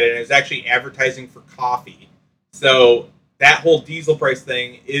looked at it, and it was actually advertising for coffee. So that whole diesel price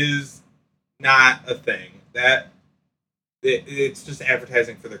thing is not a thing. It's just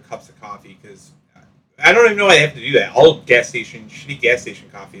advertising for their cups of coffee, because I don't even know why they have to do that. All shitty gas station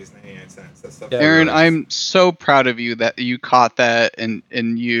coffee is 99 cents. That stuff. Yeah, Aaron, I'm so proud of you that you caught that and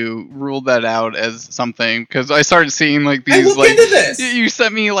you ruled that out as something, because I started seeing like these into this. You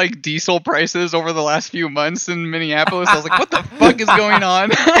sent me like diesel prices over the last few months in Minneapolis. I was like, what the fuck is going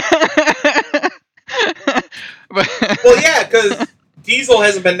on? Well, yeah, because diesel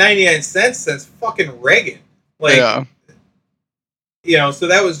hasn't been 99 cents since fucking Reagan. Like, so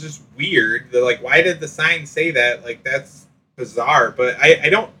that was just weird. They're like, why did the sign say that? Like, that's bizarre. But I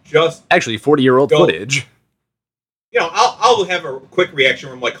don't just... Actually, 40-year-old footage. I'll have a quick reaction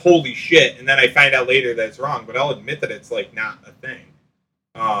where I'm like, holy shit, and then I find out later that it's wrong, but I'll admit that it's, like, not a thing.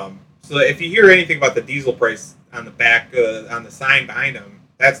 So if you hear anything about the diesel price on the back, on the sign behind them,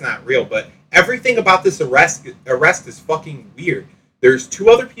 that's not real. But everything about this arrest is fucking weird. There's 2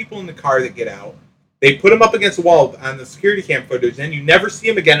 other people in the car that get out. They put him up against the wall on the security cam footage, and you never see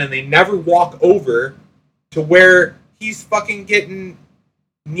him again, and they never walk over to where he's fucking getting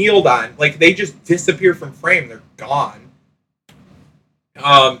kneeled on. Like, they just disappear from frame. They're gone.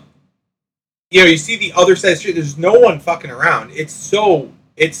 You see the other side of the street. There's no one fucking around. It's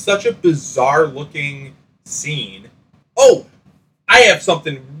such a bizarre looking scene. Oh, I have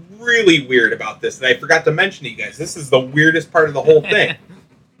something really weird about this that I forgot to mention to you guys. This is the weirdest part of the whole thing.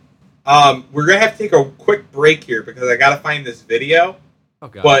 We're going to have to take a quick break here because I got to find this video. Oh,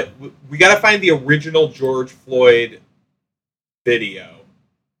 God. But we got to find the original George Floyd video.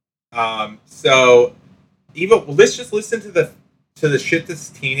 So let's just listen to the shit this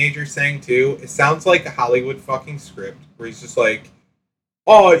teenager's saying too. It sounds like a Hollywood fucking script where he's just like,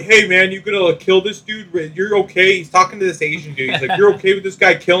 oh, hey man, you gonna kill this dude? You're okay? He's talking to this Asian dude. He's like, you're okay with this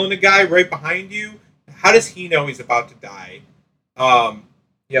guy killing a guy right behind you? How does he know he's about to die?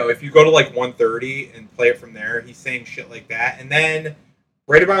 If you go to like 130 and play it from there, he's saying shit like that. And then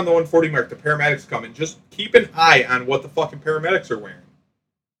right around the 140 mark, the paramedics come and just keep an eye on what the fucking paramedics are wearing.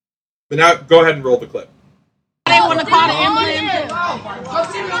 But now, go ahead and roll the clip. They want to call the ambulance.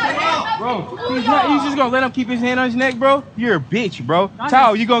 Bro, he's just gonna let him keep his hand on his neck, bro? You're a bitch, bro.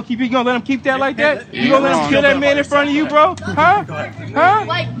 Tao, you gonna let him keep that like that? You gonna let him kill that man in front of you, bro? Huh?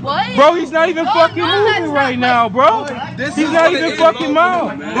 Like what? Bro, he's not even fucking moving right now, bro. He's not even fucking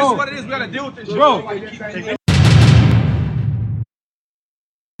moving. This is what it is. We gotta deal with this, bro.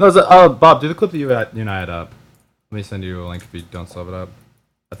 No, Bob, do the clip that you and I had up. Let me send you a link if you don't sub it up.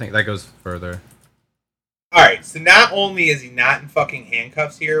 I think that goes further. Alright, so not only is he not in fucking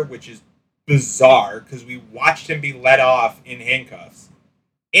handcuffs here, which is bizarre, because we watched him be let off in handcuffs,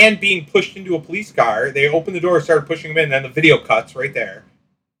 and being pushed into a police car. They opened the door, started pushing him in, and then the video cuts right there.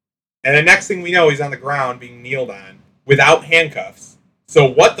 And the next thing we know, he's on the ground being kneeled on, without handcuffs. So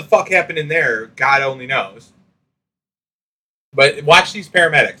what the fuck happened in there, God only knows. But watch these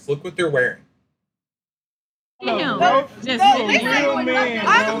paramedics. Look what they're wearing. Damn. Bro, Just I'm sitting there.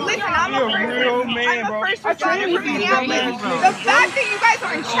 a real man, bro. I train with these guys, bro. The fact that you guys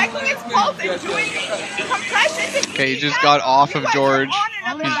aren't checking his pulse and doing compressions. Okay, he just got off of George.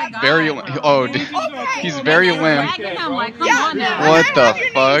 He's very he's very limp. What the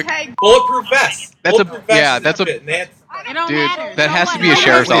fuck? Bulletproof vest. That's a dude. That has to be a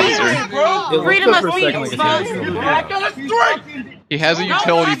sheriff's officer. Freedom of speech. He has a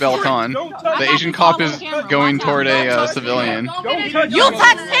utility belt on. The Asian cop is going toward a civilian. You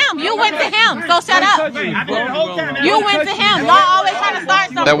touched him. You went to him. So shut up. You went to him. Y'all always trying to start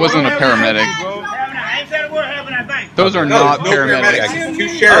something. That wasn't a paramedic. I ain't said a word, haven't I? Thanks. Those are No, not there's no paramedics. paramedics. It's two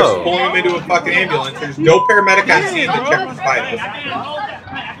sheriffs Oh. pulling him into a fucking ambulance. There's no paramedic on scene to check for vitals.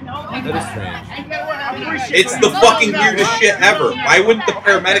 That is strange. It's the fucking weirdest shit ever. Why wouldn't the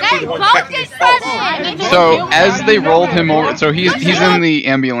paramedic be the one checking his pulse? So as they rolled him over, so he's in the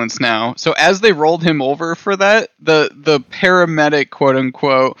ambulance now. So as they rolled him over for that, the paramedic, quote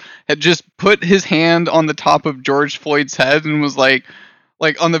unquote, had just put his hand on the top of George Floyd's head and was like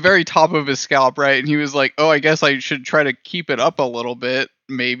on the very top of his scalp, right? And he was like, "Oh, I guess I should try to keep it up a little bit,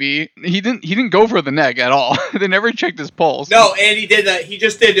 maybe." He didn't go for the neck at all. They never checked his pulse. No, and he did that. He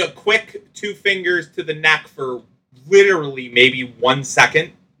just did a quick 2 fingers to the neck for literally maybe 1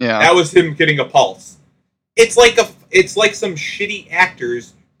 second. Yeah. That was him getting a pulse. It's like some shitty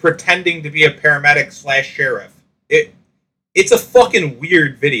actors pretending to be a paramedic / sheriff. It's a fucking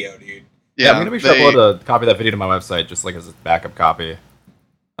weird video, dude. Yeah, I'm gonna make sure I upload a copy of that video to my website, just like as a backup copy.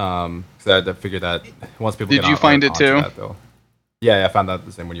 Because I had to figure that once people. Did you find it too? Yeah, I found that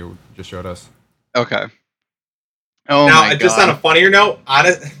the same one you just showed us. Okay. Oh now, my god. just on a funnier note,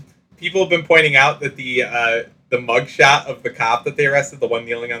 people have been pointing out that the mugshot of the cop that they arrested, the one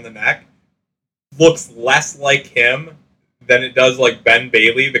kneeling on the neck, looks less like him than it does like Ben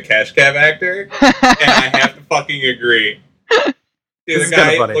Bailey, the cash cab actor. And I have to fucking agree. Dude, the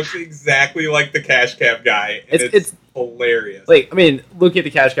guy looks exactly like the cash cab guy. And it's hilarious. Like, I mean, looking at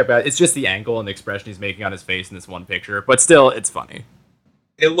the cash cab guy, it's just the angle and the expression he's making on his face in this one picture, but still, it's funny.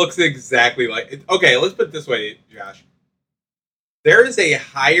 It looks exactly like it. Okay, let's put it this way, Josh. There is a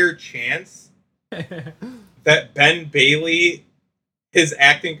higher chance that Ben Bailey, his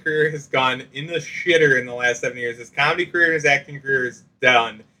acting career has gone in the shitter in the last 7 years. His comedy career and his acting career is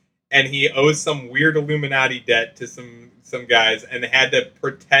done, and he owes some weird Illuminati debt to some guys and had to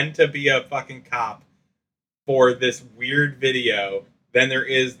pretend to be a fucking cop for this weird video than there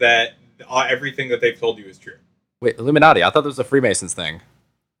is that everything that they've told you is true. Wait, Illuminati? I thought this was a Freemasons thing.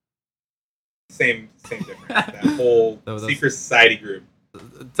 Same difference. That whole secret society group.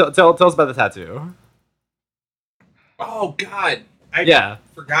 Tell us about the tattoo. Oh God, I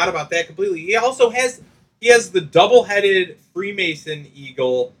forgot about that completely. He also has the double-headed Freemason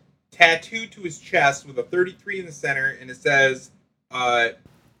eagle tattooed to his chest with a 33 in the center, and it says, "Out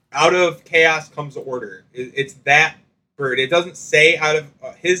of chaos comes order." It's that bird. It doesn't say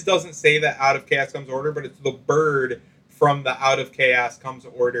his doesn't say that out of chaos comes order, but it's the bird from the out of chaos comes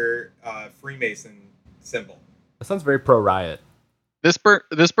order Freemason symbol. That sounds very pro riot. This bird.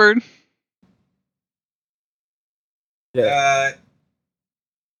 Yeah.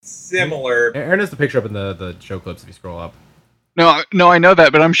 Similar. Aaron has the picture up in the show clips if you scroll up. No, I know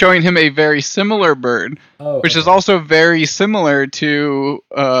that, but I'm showing him a very similar bird, which is also very similar to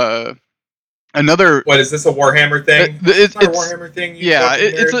another. What is this, a Warhammer thing? It's not a Warhammer thing.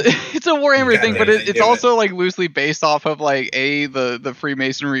 It's a Warhammer thing, but it's also like loosely based off of like the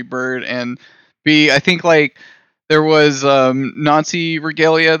Freemasonry bird, and B, I think like there was Nazi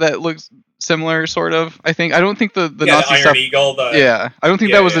regalia that looks similar, sort of. I don't think the Nazi the Iron stuff. Eagle. I don't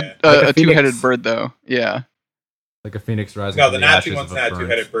think that was a two-headed bird though. Yeah. Like a phoenix rising. No, the Nazi one's not a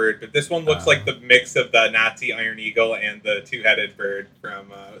two-headed bird, but this one looks like the mix of the Nazi Iron Eagle and the two-headed bird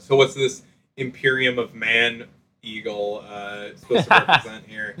from. So what's this Imperium of Man eagle supposed to represent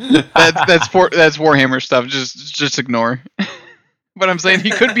here? That's Warhammer stuff. Just ignore. But I'm saying he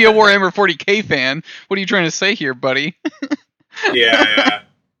could be a Warhammer 40K fan. What are you trying to say here, buddy? Yeah.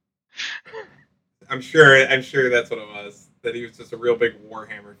 I'm sure that's what it was. That he was just a real big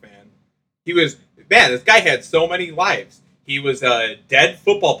Warhammer fan. He was, man, this guy had so many lives. He was a dead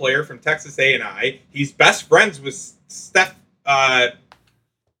football player from Texas A&I. He's best friends with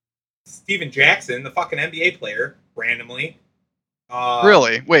Steven Jackson, the fucking NBA player, randomly.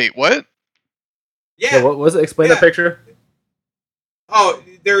 Really? Wait, what? Yeah. What was it? Explain that picture. Oh,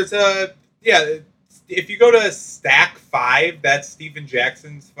 there's if you go to Stack 5, that's Steven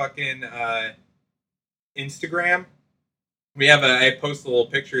Jackson's fucking Instagram. I posted a little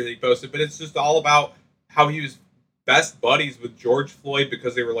picture that he posted, but it's just all about how he was best buddies with George Floyd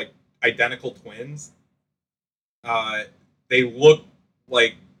because they were like identical twins. They look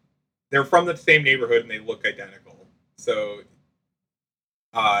like they're from the same neighborhood and they look identical. So,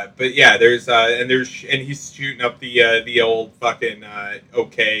 but yeah, and he's shooting up the old fucking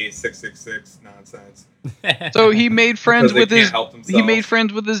OK 666 nonsense. So he made friends with his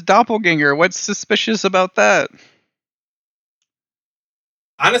doppelganger. What's suspicious about that?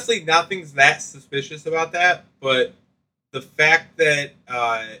 Honestly, nothing's that suspicious about that, but the fact that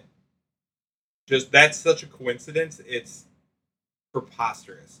just that's such a coincidence, it's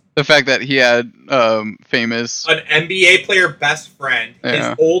preposterous. The fact that he had famous an NBA player best friend,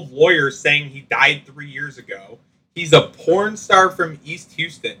 his old lawyer saying he died 3 years ago. He's a porn star from East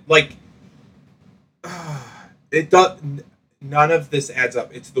Houston. Like, it does. None of this adds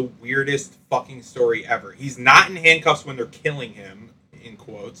up. It's the weirdest fucking story ever. He's not in handcuffs when they're killing him, in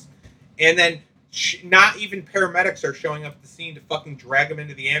quotes, and then not even paramedics are showing up at the scene to fucking drag him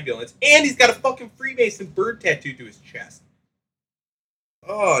into the ambulance. And he's got a fucking Freemason bird tattooed to his chest.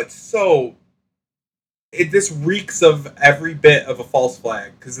 Oh, it's so. This reeks of every bit of a false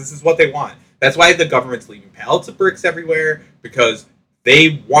flag, because this is what they want. That's why the government's leaving pallets of bricks everywhere, because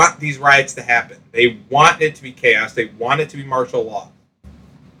they want these riots to happen. They want it to be chaos. They want it to be martial law.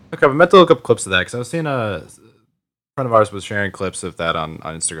 Okay, I meant to look up clips of that, because I was seeing a friend of ours was sharing clips of that on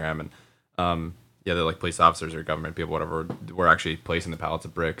Instagram, and they're like police officers or government people, whatever, were actually placing the pallets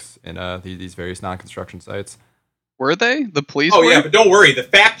of bricks in these various non-construction sites. Were they? The police Oh, were? yeah, but don't worry. The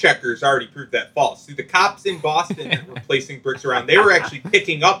fact checkers already proved that false. See, the cops in Boston that were placing bricks around, they were actually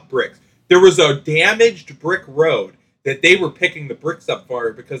picking up bricks. There was a damaged brick road that they were picking the bricks up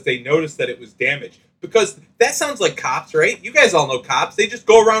for because they noticed that it was damaged. Because that sounds like cops, right? You guys all know cops. They just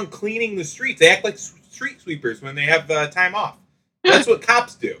go around cleaning the streets. They act like street sweepers when they have time off. That's what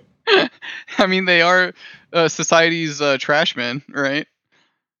cops do. I mean, they are society's trash men, right?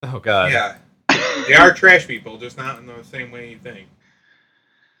 Oh, God. Yeah. They are trash people, just not in the same way you think.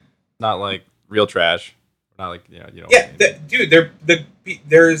 Not like real trash. Not like, you know. Yeah,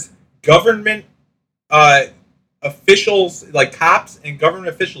 there's government officials, like cops and government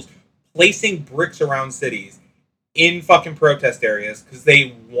officials, placing bricks around cities in fucking protest areas because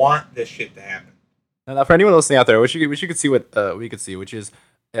they want this shit to happen. And for anyone listening out there, wish you could see what we could see, which is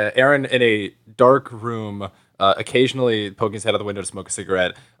Aaron in a dark room, occasionally poking his head out the window to smoke a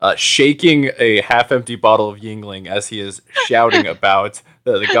cigarette, shaking a half-empty bottle of Yingling as he is shouting about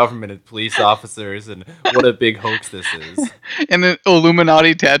the government and police officers and what a big hoax this is. And the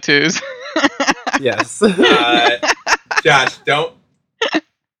Illuminati tattoos. Yes. Josh, don't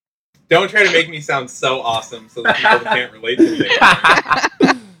try to make me sound so awesome so that people can't relate to me.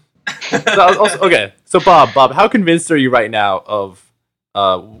 So Bob, how convinced are you right now of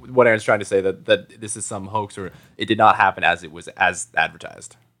what Aaron's trying to say, that this is some hoax or it did not happen as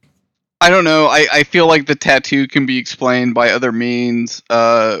advertised? I don't know. I feel like the tattoo can be explained by other means,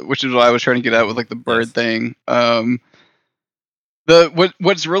 which is what I was trying to get at with like the bird thing.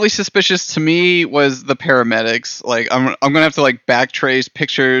 What's really suspicious to me was the paramedics. Like I'm gonna have to like backtrace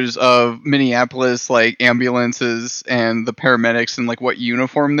pictures of Minneapolis like ambulances and the paramedics and like what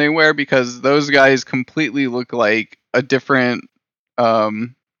uniform they wear, because those guys completely look like a different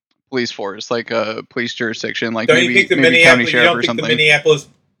police force, like a police jurisdiction, like maybe county sheriff or something.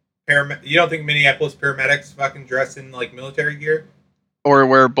 You don't think Minneapolis paramedics fucking dress in like military gear or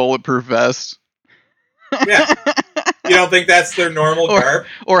wear bulletproof vests? Yeah. You don't think that's their normal garb?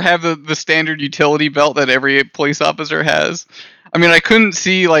 Or have the standard utility belt that every police officer has? I mean, I couldn't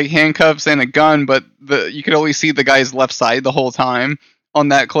see like handcuffs and a gun, but you could only see the guy's left side the whole time on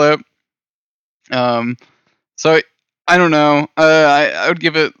that clip. So I don't know. I would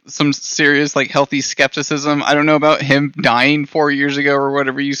give it some serious, like, healthy skepticism. I don't know about him dying 4 years ago or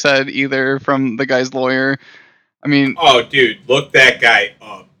whatever you said either from the guy's lawyer. I mean, oh, dude, look that guy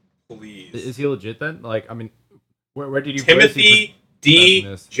up, please. Is he legit then? Like, I mean, where did you? Timothy D.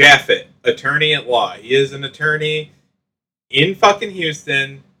 Jaffet, attorney at law. He is an attorney in fucking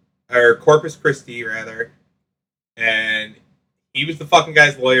Houston, or Corpus Christi rather, and he was the fucking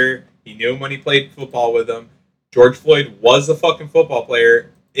guy's lawyer. He knew him when he played football with him. George Floyd was a fucking football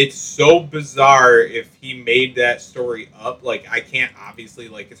player. It's so bizarre if he made that story up. Like, I can't obviously,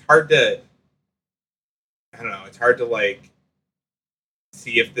 like, it's hard to, I don't know, it's hard to, like,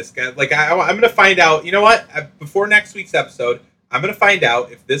 see if this guy, like, I'm going to find out, you know what? Before next week's episode, I'm going to find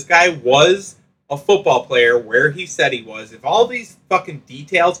out if this guy was a football player, where he said he was, if all these fucking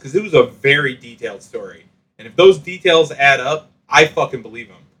details, because it was a very detailed story, and if those details add up, I fucking believe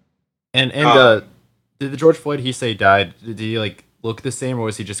him. And did the George Floyd he say died, did he, like, look the same, or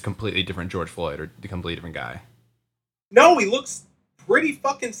was he just completely different George Floyd, or a completely different guy? No, he looks pretty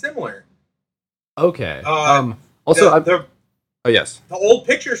fucking similar. Okay. Also, oh, yes. The old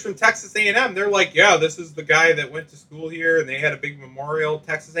pictures from Texas A&M, they're like, yeah, this is the guy that went to school here, and they had a big memorial.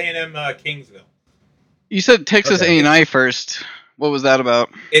 Texas A&M Kingsville. You said Texas A&I first. What was that about?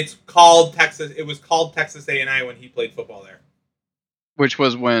 It was called Texas A&I when he played football there. Which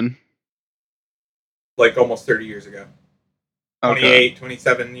was when? Like almost 30 years ago. Okay. 28,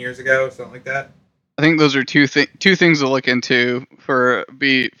 27 years ago, something like that. I think those are two things to look into for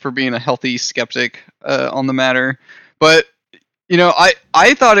being a healthy skeptic on the matter. But you know,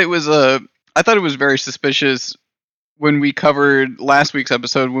 I thought it was very suspicious when we covered last week's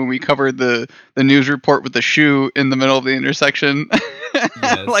episode, when we covered the news report with the shoe in the middle of the intersection.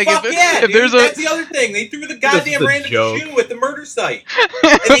 Yes. Like Fuck if dude, there's that's the other thing. They threw the goddamn a random joke. shoe at the murder site,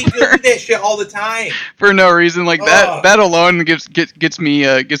 and they do that shit all the time. for no reason like Ugh. that alone gets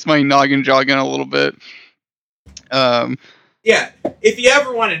me gets my noggin jogging a little bit. Yeah, if you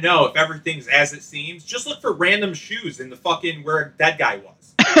ever want to know if everything's as it seems, just look for random shoes in the fucking where that guy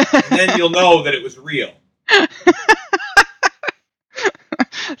was, and then you'll know that it was real.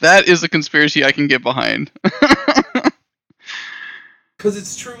 That is a conspiracy I can get behind. Because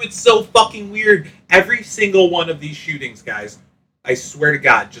it's true, it's so fucking weird. Every single one of these shootings, guys, I swear to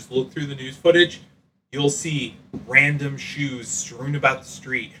God, just look through the news footage, you'll see random shoes strewn about the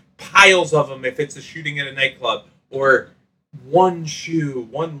street, piles of them if it's a shooting at a nightclub, or one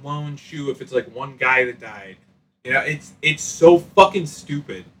lone shoe if it's like one guy that died. You know, it's so fucking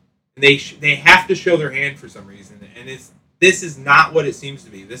stupid. And they have to show their hand for some reason, and this is not what it seems to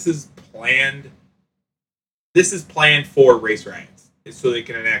be. This is planned for race riots. It's so they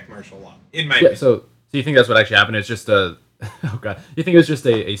can enact martial law. In my opinion. So you think that's what actually happened? It's just a oh god. You think it was just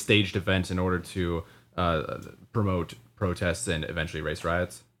a staged event in order to promote protests and eventually race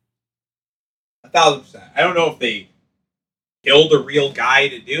riots? 1,000%. I don't know if they killed a real guy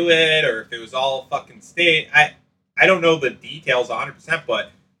to do it or if it was all fucking staged. I don't know the details 100%,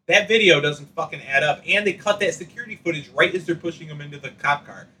 but that video doesn't fucking add up. And they cut that security footage right as they're pushing him into the cop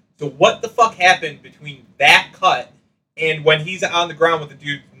car. So what the fuck happened between that cut and when he's on the ground with the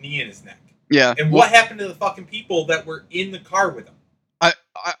dude's knee in his neck? Yeah. And what happened to the fucking people that were in the car with him?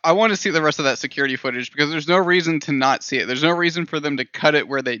 I want to see the rest of that security footage because there's no reason to not see it. There's no reason for them to cut it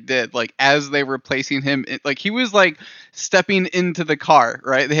where they did, like as they were placing him. Like he was like stepping into the car,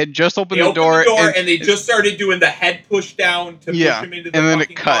 right? They had just opened the door and they just started doing the head push down to push him into the and then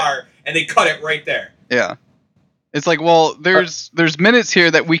fucking it cut. car, and they cut it right there. Yeah. It's like, well, there's minutes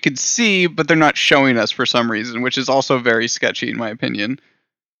here that we could see, but they're not showing us for some reason, which is also very sketchy in my opinion.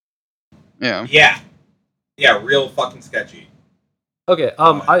 Yeah. Yeah, real fucking sketchy. Okay.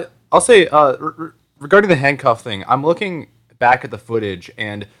 I'll say regarding the handcuff thing, I'm looking back at the footage,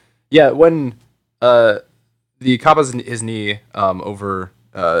 and yeah, when the cop has his knee over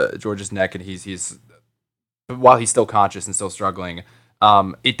George's neck, and he's while he's still conscious and still struggling,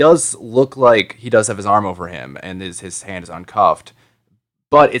 it does look like he does have his arm over him, and his hand is uncuffed,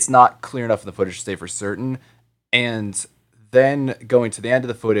 but it's not clear enough in the footage to say for certain. And then going to the end of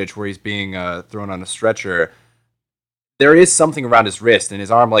the footage where he's being thrown on a stretcher, there is something around his wrist, and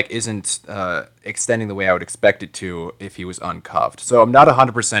his arm like isn't extending the way I would expect it to if he was uncuffed. So I'm not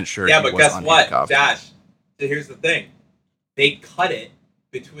 100% sure. Yeah, if he but was guess what, unhandcuffed. Josh? So here's the thing: they cut it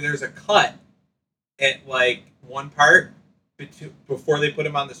between. There's a cut at like one part before they put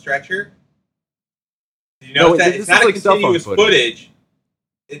him on the stretcher. You know that it's not a continuous footage.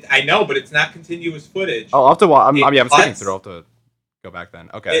 I know, but it's not continuous footage. Oh, I'll have to watch. I'm skipping through. I'll have to go back then.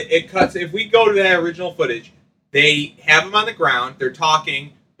 Okay. It cuts. If we go to that original footage, they have him on the ground. They're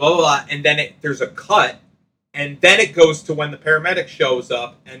talking, blah blah blah, and then there's a cut, and then it goes to when the paramedic shows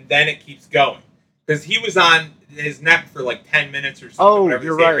up, and then it keeps going because he was on his neck for like 10 minutes or something. Oh, whatever,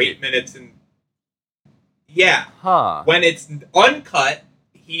 you're say, right. 8 minutes, and yeah. Huh. When it's uncut,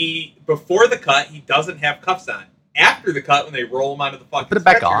 before the cut he doesn't have cuffs on. After the cut, when they roll him onto the fucking Put it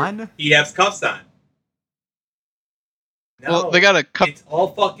back stretcher, on? he has cuffs on. No, Well, they gotta cuff. it's all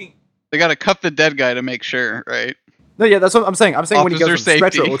fucking. They gotta cuff the dead guy to make sure, right? No, yeah, that's what I'm saying. I'm saying when he goes to Officer the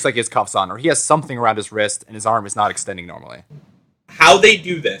stretcher, safety. it looks like he has cuffs on, or he has something around his wrist, and his arm is not extending normally. How they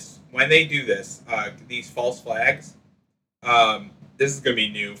do this, when they do this, these false flags, this is going to be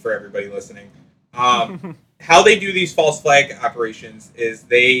new for everybody listening. How they do these false flag operations is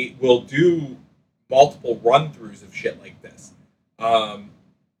they will do multiple run-throughs of shit like this. A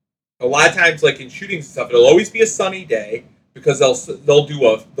lot of times, like in shootings and stuff, it'll always be a sunny day because they'll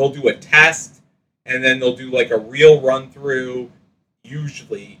do a test, and then they'll do like a real run-through,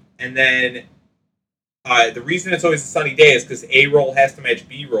 usually, and then the reason it's always a sunny day is because A roll has to match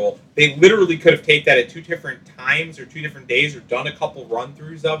B roll. They literally could have taped that at 2 different times or 2 different days or done a couple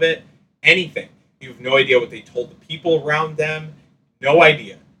run-throughs of it. Anything. You have no idea what they told the people around them. No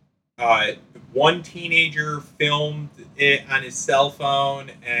idea. One teenager filmed it on his cell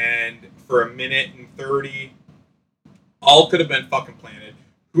phone, and for 1:30, all could have been fucking planted.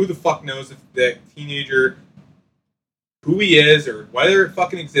 Who the fuck knows if that teenager, who he is or whether it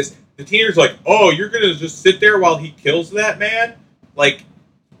fucking exists. The teenager's like, oh, you're going to just sit there while he kills that man? Like,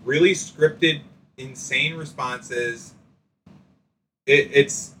 really scripted, insane responses.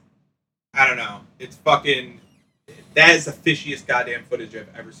 It's, I don't know. It's fucking, that is the fishiest goddamn footage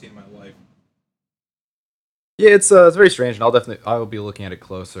I've ever seen in my life. Yeah, it's very strange, and I will be looking at it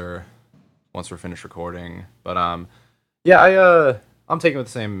closer once we're finished recording. But yeah, I'm taking with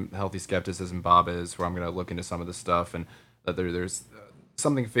the same healthy skepticism Bob is, where I'm gonna look into some of this stuff, and that there's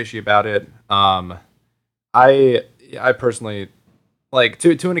something fishy about it. I personally, like,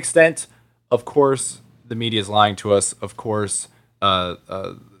 to an extent, of course, the media is lying to us. Of course,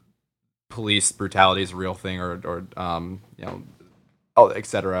 police brutality is a real thing, or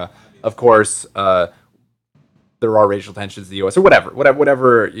etc. Of course, there are racial tensions in the U.S. or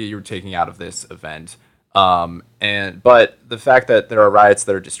whatever you're taking out of this event. But the fact that there are riots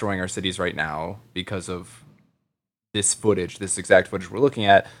that are destroying our cities right now because of this footage, this exact footage we're looking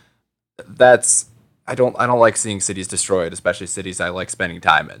at, I don't like seeing cities destroyed, especially cities I like spending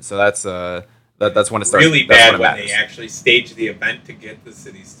time in. So that's when it starts. Really bad when they actually stage the event to get the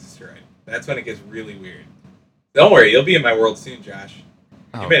cities destroyed. That's when it gets really weird. Don't worry, you'll be in my world soon, Josh.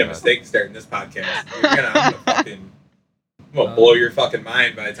 You made a mistake starting this podcast. I'm gonna blow your fucking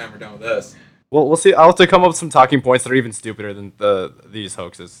mind by the time we're done with this. Well, we'll see. I'll have to come up with some talking points that are even stupider than these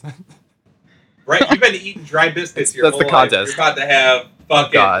hoaxes. Right, you've been eating dry biscuits your whole life. That's the contest. You're about to have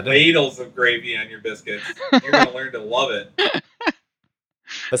fucking ladles of gravy on your biscuits. You're gonna learn to love it.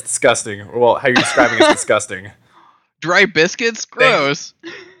 That's disgusting. Well, how are you describing it as disgusting? Dry biscuits? Gross.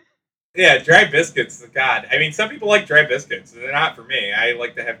 Yeah, dry biscuits. God, I mean, some people like dry biscuits. They're not for me. I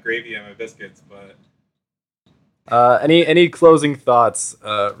like to have gravy on my biscuits, but. Any closing thoughts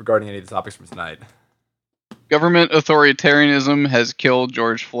regarding any of the topics from tonight? Government authoritarianism has killed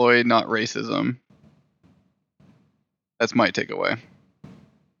George Floyd, not racism. That's my takeaway.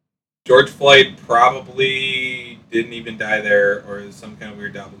 George Floyd probably didn't even die there, or is some kind of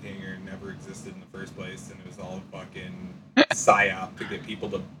weird doppelganger and never existed in the first place, and it was all a fucking psyop to get people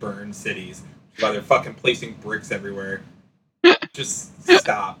to burn cities. While they're fucking placing bricks everywhere. Just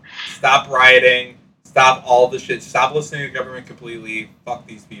stop. Stop rioting. Stop all the shit. Stop listening to the government completely. Fuck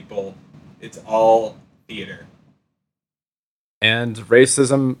these people. It's all theater. And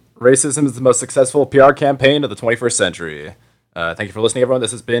racism is the most successful PR campaign of the 21st century. Thank you for listening, everyone.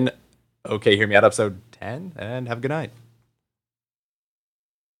 This has been Okay, Hear Me Out, episode 10, and have a good night.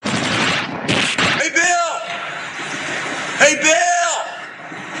 Hey, Bill! Hey, Bill!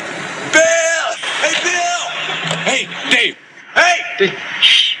 Bill! Hey, Bill! Hey, Dave! Hey! Dave.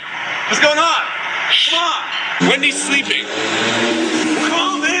 Shh! What's going on? Come on! Wendy's sleeping. Well, come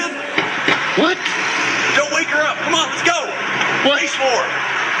on, man! What? Don't wake her up. Come on, let's go! What? Race war!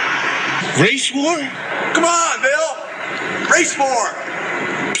 Race war? Come on, Bill! Race war!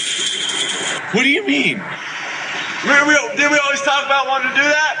 What do you mean? Didn't we always talk about wanting to do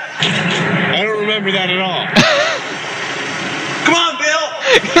that? I don't remember that at all. Come on, Bill!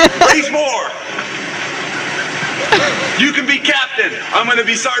 Race war! You can be captain. I'm going to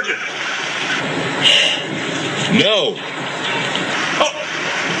be sergeant. No. Oh,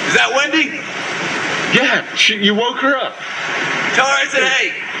 is that Wendy? Yeah, you woke her up. Tell her I said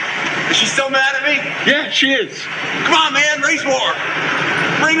hey. Is she still mad at me? Yeah, she is. Come on, man, race war.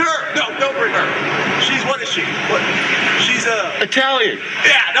 Bring her. No, don't bring her. What is she? What? She's Italian.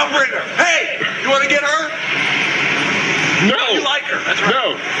 Yeah, don't bring her. Hey, you want to get her? No. You like her. That's right.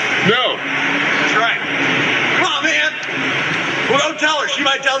 No. That's right. Come on, man. Well, don't tell her. She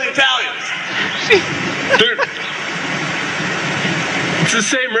might tell the Italians. It's the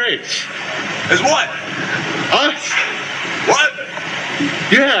same race. As what? Us. What?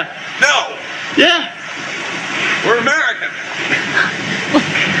 Yeah. No. Yeah. We're American.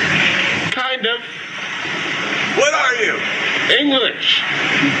 Kind of. What are you? English.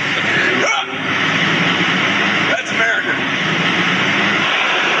 Ah. That's American.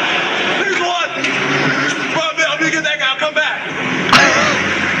 There's one. Come on, Bill. I'm gonna get that guy. I'll come back.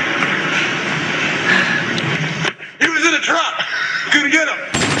 He was in a truck. Couldn't get him.